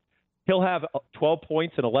position, he'll have 12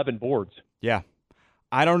 points and 11 boards. Yeah.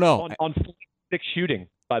 I don't know. On 6 shooting,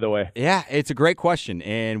 by the way. Yeah, it's a great question,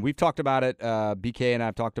 and we've talked about it. BK and I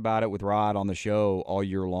have talked about it with Rod on the show all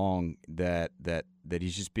year long. That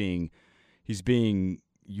he's just being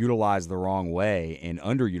utilized the wrong way and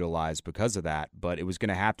underutilized because of that. But it was going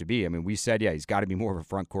to have to be. I mean, we said, he's got to be more of a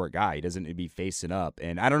front court guy. He doesn't need to be facing up.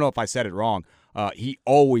 And I don't know if I said it wrong. He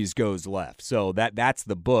always goes left, so that's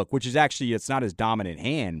the book, which is actually it's not his dominant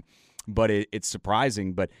hand, but it's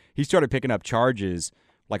surprising. But he started picking up charges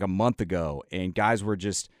like a month ago, and guys were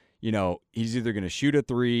just, he's either going to shoot a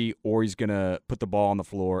 3 or he's going to put the ball on the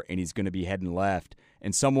floor and he's going to be heading left.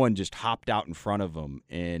 And someone just hopped out in front of him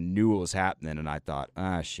and knew what was happening. And I thought,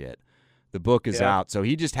 shit, the book is out. So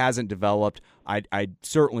he just hasn't developed. I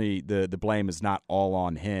certainly, the blame is not all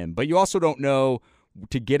on him. But you also don't know,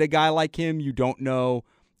 to get a guy like him, you don't know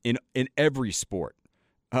in every sport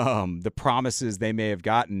the promises they may have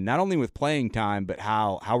gotten, not only with playing time, but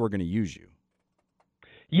how we're going to use you.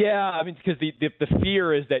 Yeah, I mean, because the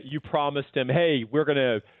fear is that you promised him, hey, we're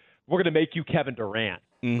gonna make you Kevin Durant,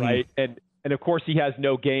 right? And of course he has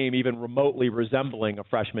no game even remotely resembling a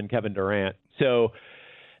freshman Kevin Durant. So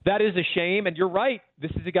That is a shame, and you're right. This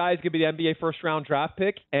is a guy who's going to be the NBA first-round draft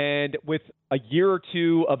pick, and with a year or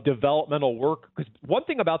two of developmental work, because one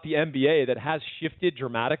thing about the NBA that has shifted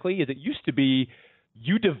dramatically is it used to be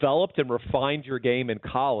you developed and refined your game in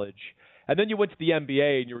college, and then you went to the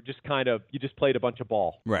NBA and you were just you just played a bunch of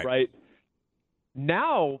ball, right?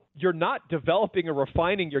 Now you're not developing or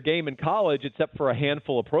refining your game in college except for a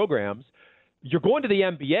handful of programs. You're going to the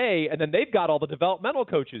NBA, and then they've got all the developmental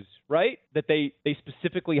coaches, right, that they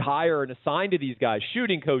specifically hire and assign to these guys,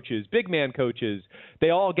 shooting coaches, big man coaches.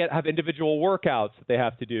 They all have individual workouts that they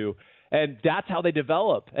have to do, and that's how they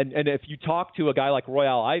develop. And if you talk to a guy like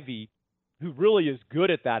Royale Ivey, who really is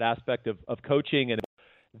good at that aspect of coaching, and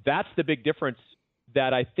that's the big difference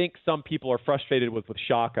that I think some people are frustrated with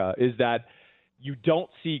Shaka, is that you don't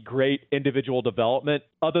see great individual development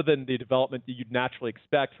other than the development that you'd naturally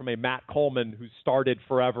expect from a Matt Coleman who started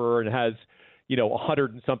forever and has,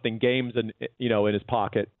 100 and something games in his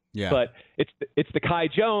pocket. Yeah. But it's the Kai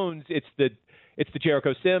Jones, it's the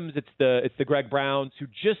Jericho Sims, it's the Greg Browns who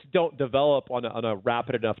just don't develop on a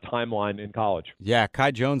rapid enough timeline in college. Yeah, Kai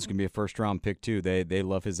Jones can be a first-round pick too. They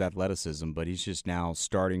love his athleticism, but he's just now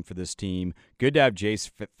starting for this team. Good to have Jace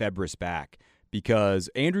Febris back, because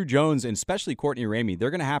Andrew Jones and especially Courtney Ramey, they're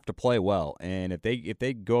going to have to play well. And if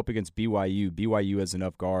they go up against BYU has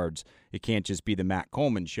enough guards. It can't just be the Matt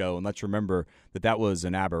Coleman show. And let's remember that was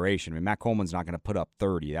an aberration. I mean, Matt Coleman's not going to put up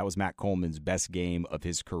 30. That was Matt Coleman's best game of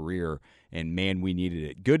his career, and man, we needed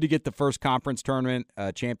it. Good to get the first conference tournament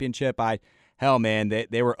championship. Hell, man,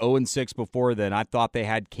 they were 0-6 before then. I thought they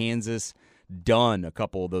had Kansas done a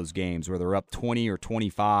couple of those games where they're up 20 or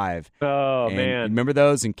 25. Oh, man. Remember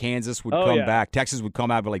those? And Kansas would come back. Texas would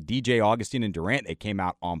come out with like DJ Augustine and Durant. They came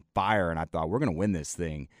out on fire, and I thought, we're going to win this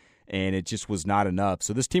thing. And it just was not enough.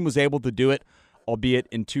 So this team was able to do it, albeit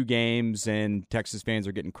in 2 games, and Texas fans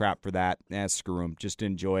are getting crap for that. Screw them. Just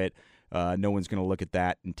enjoy it. No one's going to look at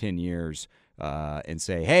that in 10 years and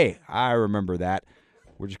say, hey, I remember that.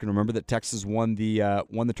 We're just going to remember that Texas won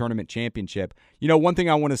the tournament championship. One thing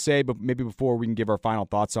I want to say, but maybe before we can give our final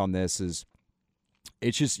thoughts on this, is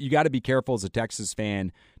it's just you got to be careful as a Texas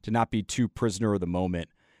fan to not be too prisoner of the moment.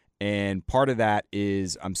 And part of that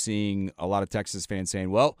is I'm seeing a lot of Texas fans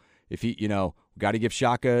saying, well, if he, we got to give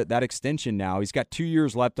Shaka that extension now. He's got 2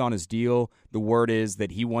 years left on his deal. The word is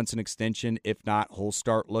that he wants an extension. If not, he'll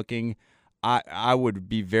start looking. I would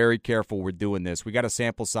be very careful with doing this. We got a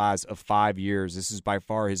sample size of 5 years. This is by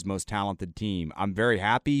far his most talented team. I'm very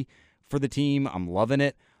happy for the team. I'm loving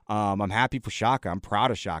it. I'm happy for Shaka. I'm proud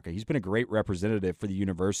of Shaka. He's been a great representative for the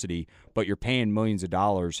university, but you're paying millions of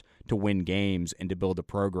dollars to win games and to build a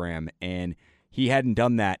program, and he hadn't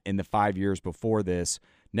done that in the 5 years before this.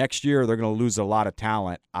 Next year, they're going to lose a lot of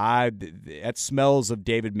talent. That smells of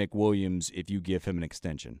David McWilliams if you give him an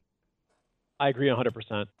extension. I agree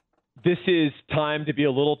 100%. This is time to be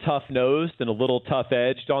a little tough-nosed and a little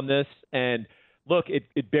tough-edged on this. And look,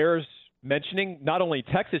 it bears mentioning not only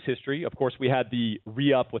Texas history. Of course, we had the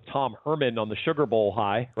re-up with Tom Herman on the Sugar Bowl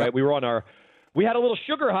high, right? We had a little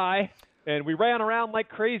sugar high, and we ran around like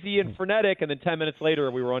crazy and frenetic, and then 10 minutes later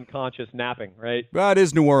we were unconscious napping, right? Well, it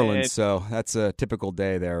is New Orleans, so that's a typical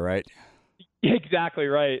day there, right? Exactly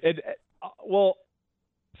right. And so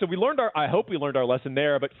I hope we learned our lesson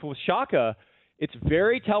there, but for Shaka, it's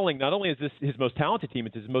very telling. Not only is this his most talented team,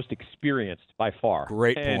 it's his most experienced by far.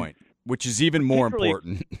 Great point, which is even more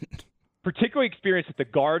important. Particularly experienced at the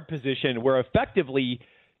guard position, where effectively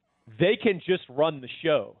they can just run the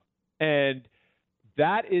show. And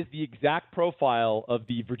that is the exact profile of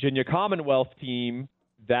the Virginia Commonwealth team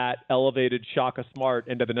that elevated Shaka Smart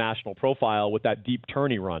into the national profile with that deep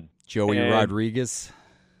tourney run. Joey Rodriguez.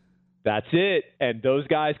 That's it. And those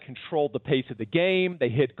guys controlled the pace of the game. They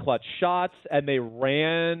hit clutch shots, and they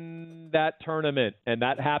ran that tournament. And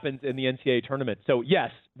that happens in the NCAA tournament. So, yes,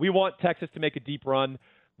 we want Texas to make a deep run.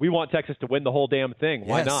 We want Texas to win the whole damn thing.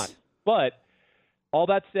 Why not? But all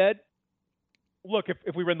that said, look,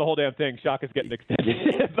 if we win the whole damn thing, Shaka's getting extended.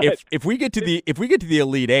 if we get to the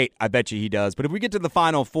Elite Eight, I bet you he does. But if we get to the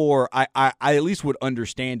Final Four, I at least would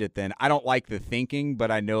understand it then. I don't like the thinking, but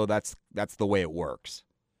I know that's the way it works.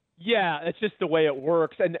 Yeah, it's just the way it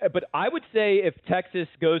works. But I would say if Texas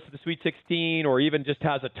goes to the Sweet 16 or even just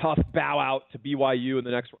has a tough bow out to BYU in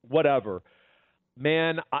the next whatever,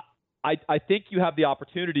 man, I think you have the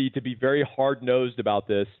opportunity to be very hard-nosed about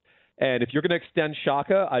this. And if you're going to extend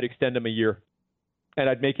Shaka, I'd extend him a year. And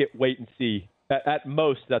I'd make it wait and see. At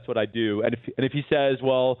most, that's what I do. And if he says,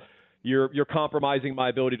 well, you're compromising my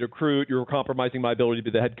ability to recruit, you're compromising my ability to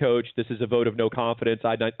be the head coach, this is a vote of no confidence,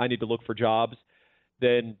 I need to look for jobs,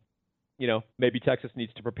 then maybe Texas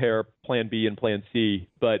needs to prepare plan B and plan C.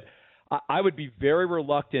 But I would be very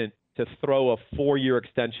reluctant to throw a 4-year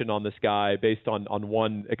extension on this guy based on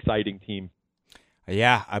one exciting team.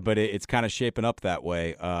 Yeah, but it's kind of shaping up that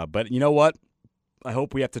way. But you know what? I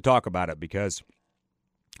hope we have to talk about it because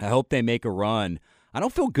I hope they make a run. I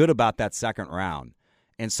don't feel good about that second round.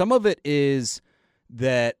 And some of it is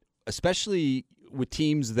that, especially with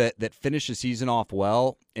teams that finish the season off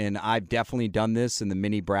well, and I've definitely done this in the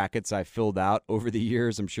mini brackets I've filled out over the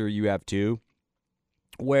years, I'm sure you have too,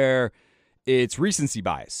 where it's recency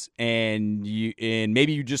bias, and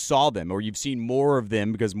maybe you just saw them or you've seen more of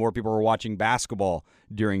them because more people were watching basketball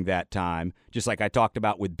during that time. Just like I talked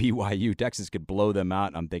about with BYU, Texas could blow them out.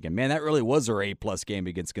 And I'm thinking, man, that really was their A-plus game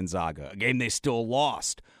against Gonzaga, a game they still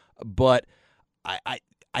lost. But I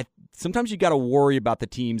sometimes you got to worry about the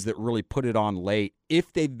teams that really put it on late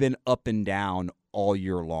if they've been up and down all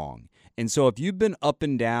year long. And so if you've been up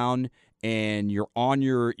and down and you're on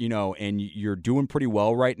your, and you're doing pretty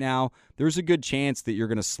well right now, there's a good chance that you're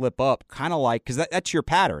going to slip up, kind of like, because that's your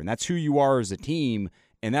pattern. That's who you are as a team,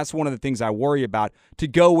 and that's one of the things I worry about. To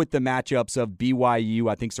go with the matchups of BYU,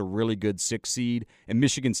 I think is a really good 6 seed, and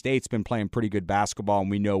Michigan State's been playing pretty good basketball,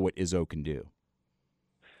 and we know what Izzo can do.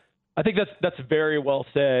 I think that's very well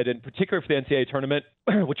said, and particularly for the NCAA tournament,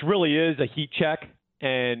 which really is a heat check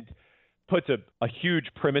and puts a huge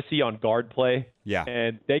primacy on guard play. Yeah.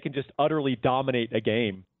 And they can just utterly dominate a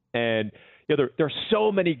game. And there are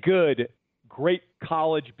so many great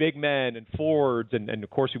college big men and forwards and of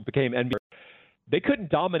course who became NBA. They couldn't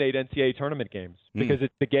dominate NCAA tournament games because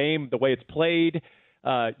it's the game, the way it's played.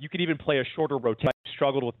 You could even play a shorter rotation.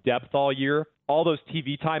 Struggled with depth all year. All those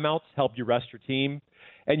TV timeouts help you rest your team.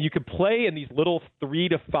 And you could play in these little 3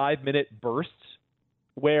 to 5 minute bursts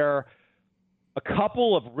where a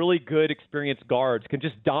couple of really good experienced guards can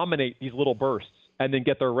just dominate these little bursts and then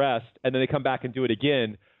get their rest, and then they come back and do it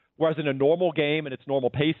again. Whereas in a normal game and its normal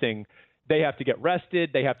pacing, they have to get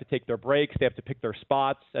rested, they have to take their breaks, they have to pick their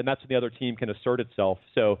spots, and that's when the other team can assert itself.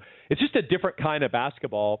 So it's just a different kind of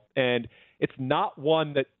basketball, and it's not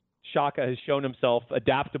one that Shaka has shown himself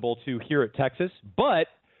adaptable to here at Texas. But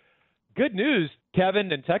good news,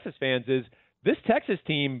 Kevin and Texas fans, is this Texas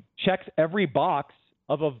team checks every box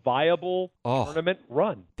of a viable tournament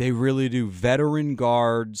run. They really do. Veteran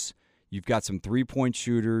guards. You've got some three-point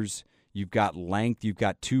shooters. You've got length. You've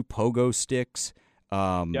got 2 pogo sticks.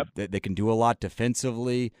 They can do a lot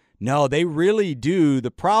defensively. No, they really do.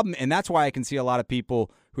 The problem, and that's why I can see a lot of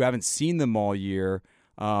people who haven't seen them all year,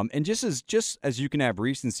 and just as you can have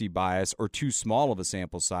recency bias or too small of a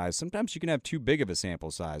sample size, sometimes you can have too big of a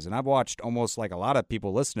sample size. And I've watched, almost like a lot of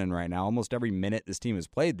people listening right now, almost every minute this team has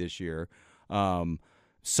played this year.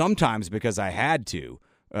 Sometimes because I had to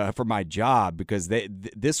for my job, because there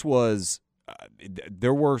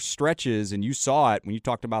were stretches, and you saw it when you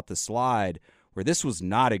talked about the slide, where this was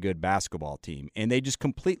not a good basketball team, and they just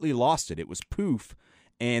completely lost it. It was poof,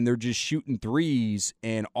 and they're just shooting threes,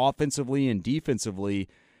 and offensively and defensively,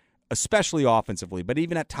 especially offensively, but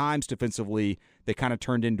even at times defensively, they kind of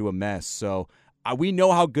turned into a mess. So we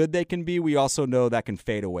know how good they can be. We also know that can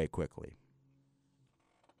fade away quickly.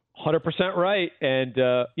 100% right. And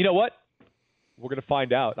you know what? We're going to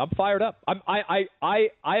find out. I'm fired up. I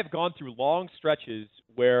have gone through long stretches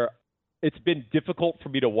where it's been difficult for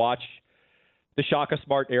me to watch the Shaka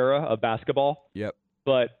Smart era of basketball. Yep.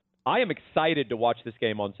 But I am excited to watch this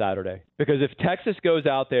game on Saturday, because if Texas goes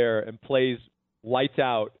out there and plays lights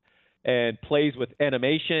out and plays with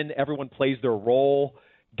animation, everyone plays their role,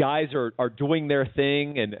 guys are doing their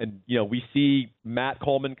thing, and we see Matt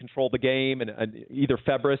Coleman control the game, and either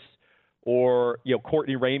Febris or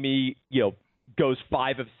Courtney Ramey goes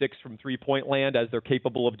 5 of 6 from 3-point land, as they're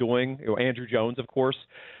capable of doing. Andrew Jones, of course.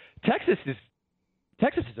 Texas is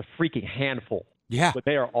a freaking handful. Yeah, but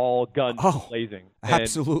they are all guns blazing. And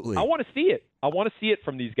absolutely. I want to see it. I want to see it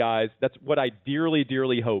from these guys. That's what I dearly,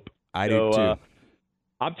 dearly hope. I do too.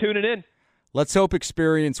 I'm tuning in. Let's hope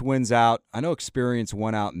Experience wins out. I know Experience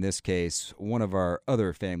won out in this case. One of our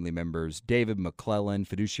other family members, David McClellan,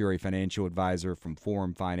 fiduciary financial advisor from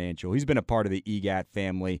Forum Financial. He's been a part of the EGAT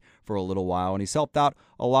family for a little while, and he's helped out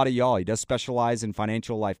a lot of y'all. He does specialize in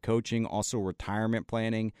financial life coaching, also retirement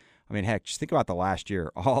planning. I mean, heck, just think about the last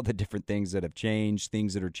year, all the different things that have changed,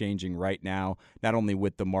 things that are changing right now, not only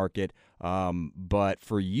with the market, but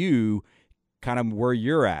for you, kind of where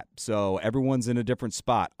you're at. So everyone's in a different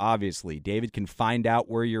spot, obviously. David can find out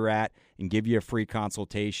where you're at and give you a free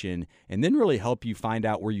consultation, and then really help you find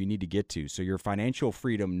out where you need to get to. So your financial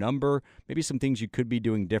freedom number, maybe some things you could be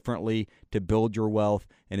doing differently to build your wealth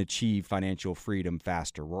and achieve financial freedom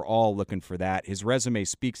faster. We're all looking for that. His resume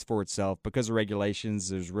speaks for itself. Because of regulations,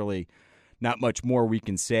 there's really not much more we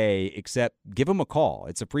can say except give him a call.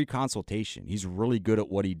 It's a free consultation. He's really good at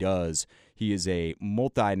what he does. He is a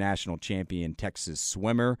multinational champion Texas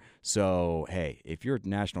swimmer. So, hey, if you're a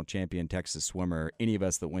national champion Texas swimmer, any of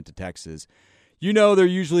us that went to Texas, you know they're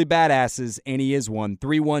usually badasses, and he is one.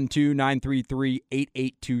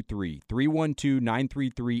 312-933-8823.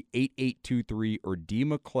 312-933-8823 or D.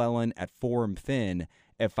 McClellan at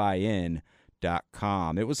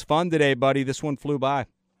forumfin.com. It was fun today, buddy. This one flew by.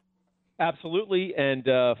 Absolutely. And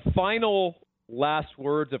final last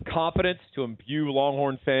words of confidence to imbue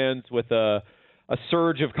Longhorn fans with a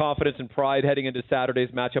surge of confidence and pride heading into Saturday's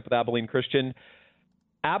matchup with Abilene Christian.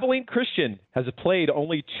 Abilene Christian has played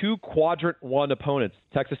only 2 Quadrant 1 opponents,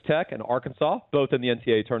 Texas Tech and Arkansas, both in the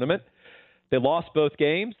NCAA tournament. They lost both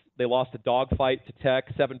games. They lost a dogfight to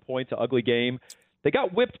Tech, 7 points, an ugly game. They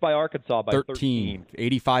got whipped by Arkansas by 13.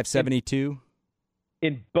 85-72.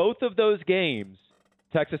 In both of those games,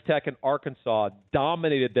 Texas Tech and Arkansas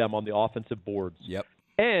dominated them on the offensive boards. Yep.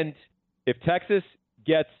 And if Texas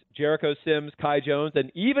gets Jericho Sims, Kai Jones,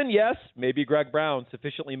 and even, yes, maybe Greg Brown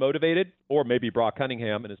sufficiently motivated, or maybe Brock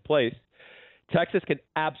Cunningham in his place, Texas can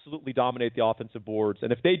absolutely dominate the offensive boards.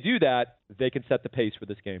 And if they do that, they can set the pace for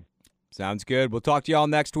this game. Sounds good. We'll talk to y'all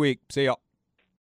next week. See y'all.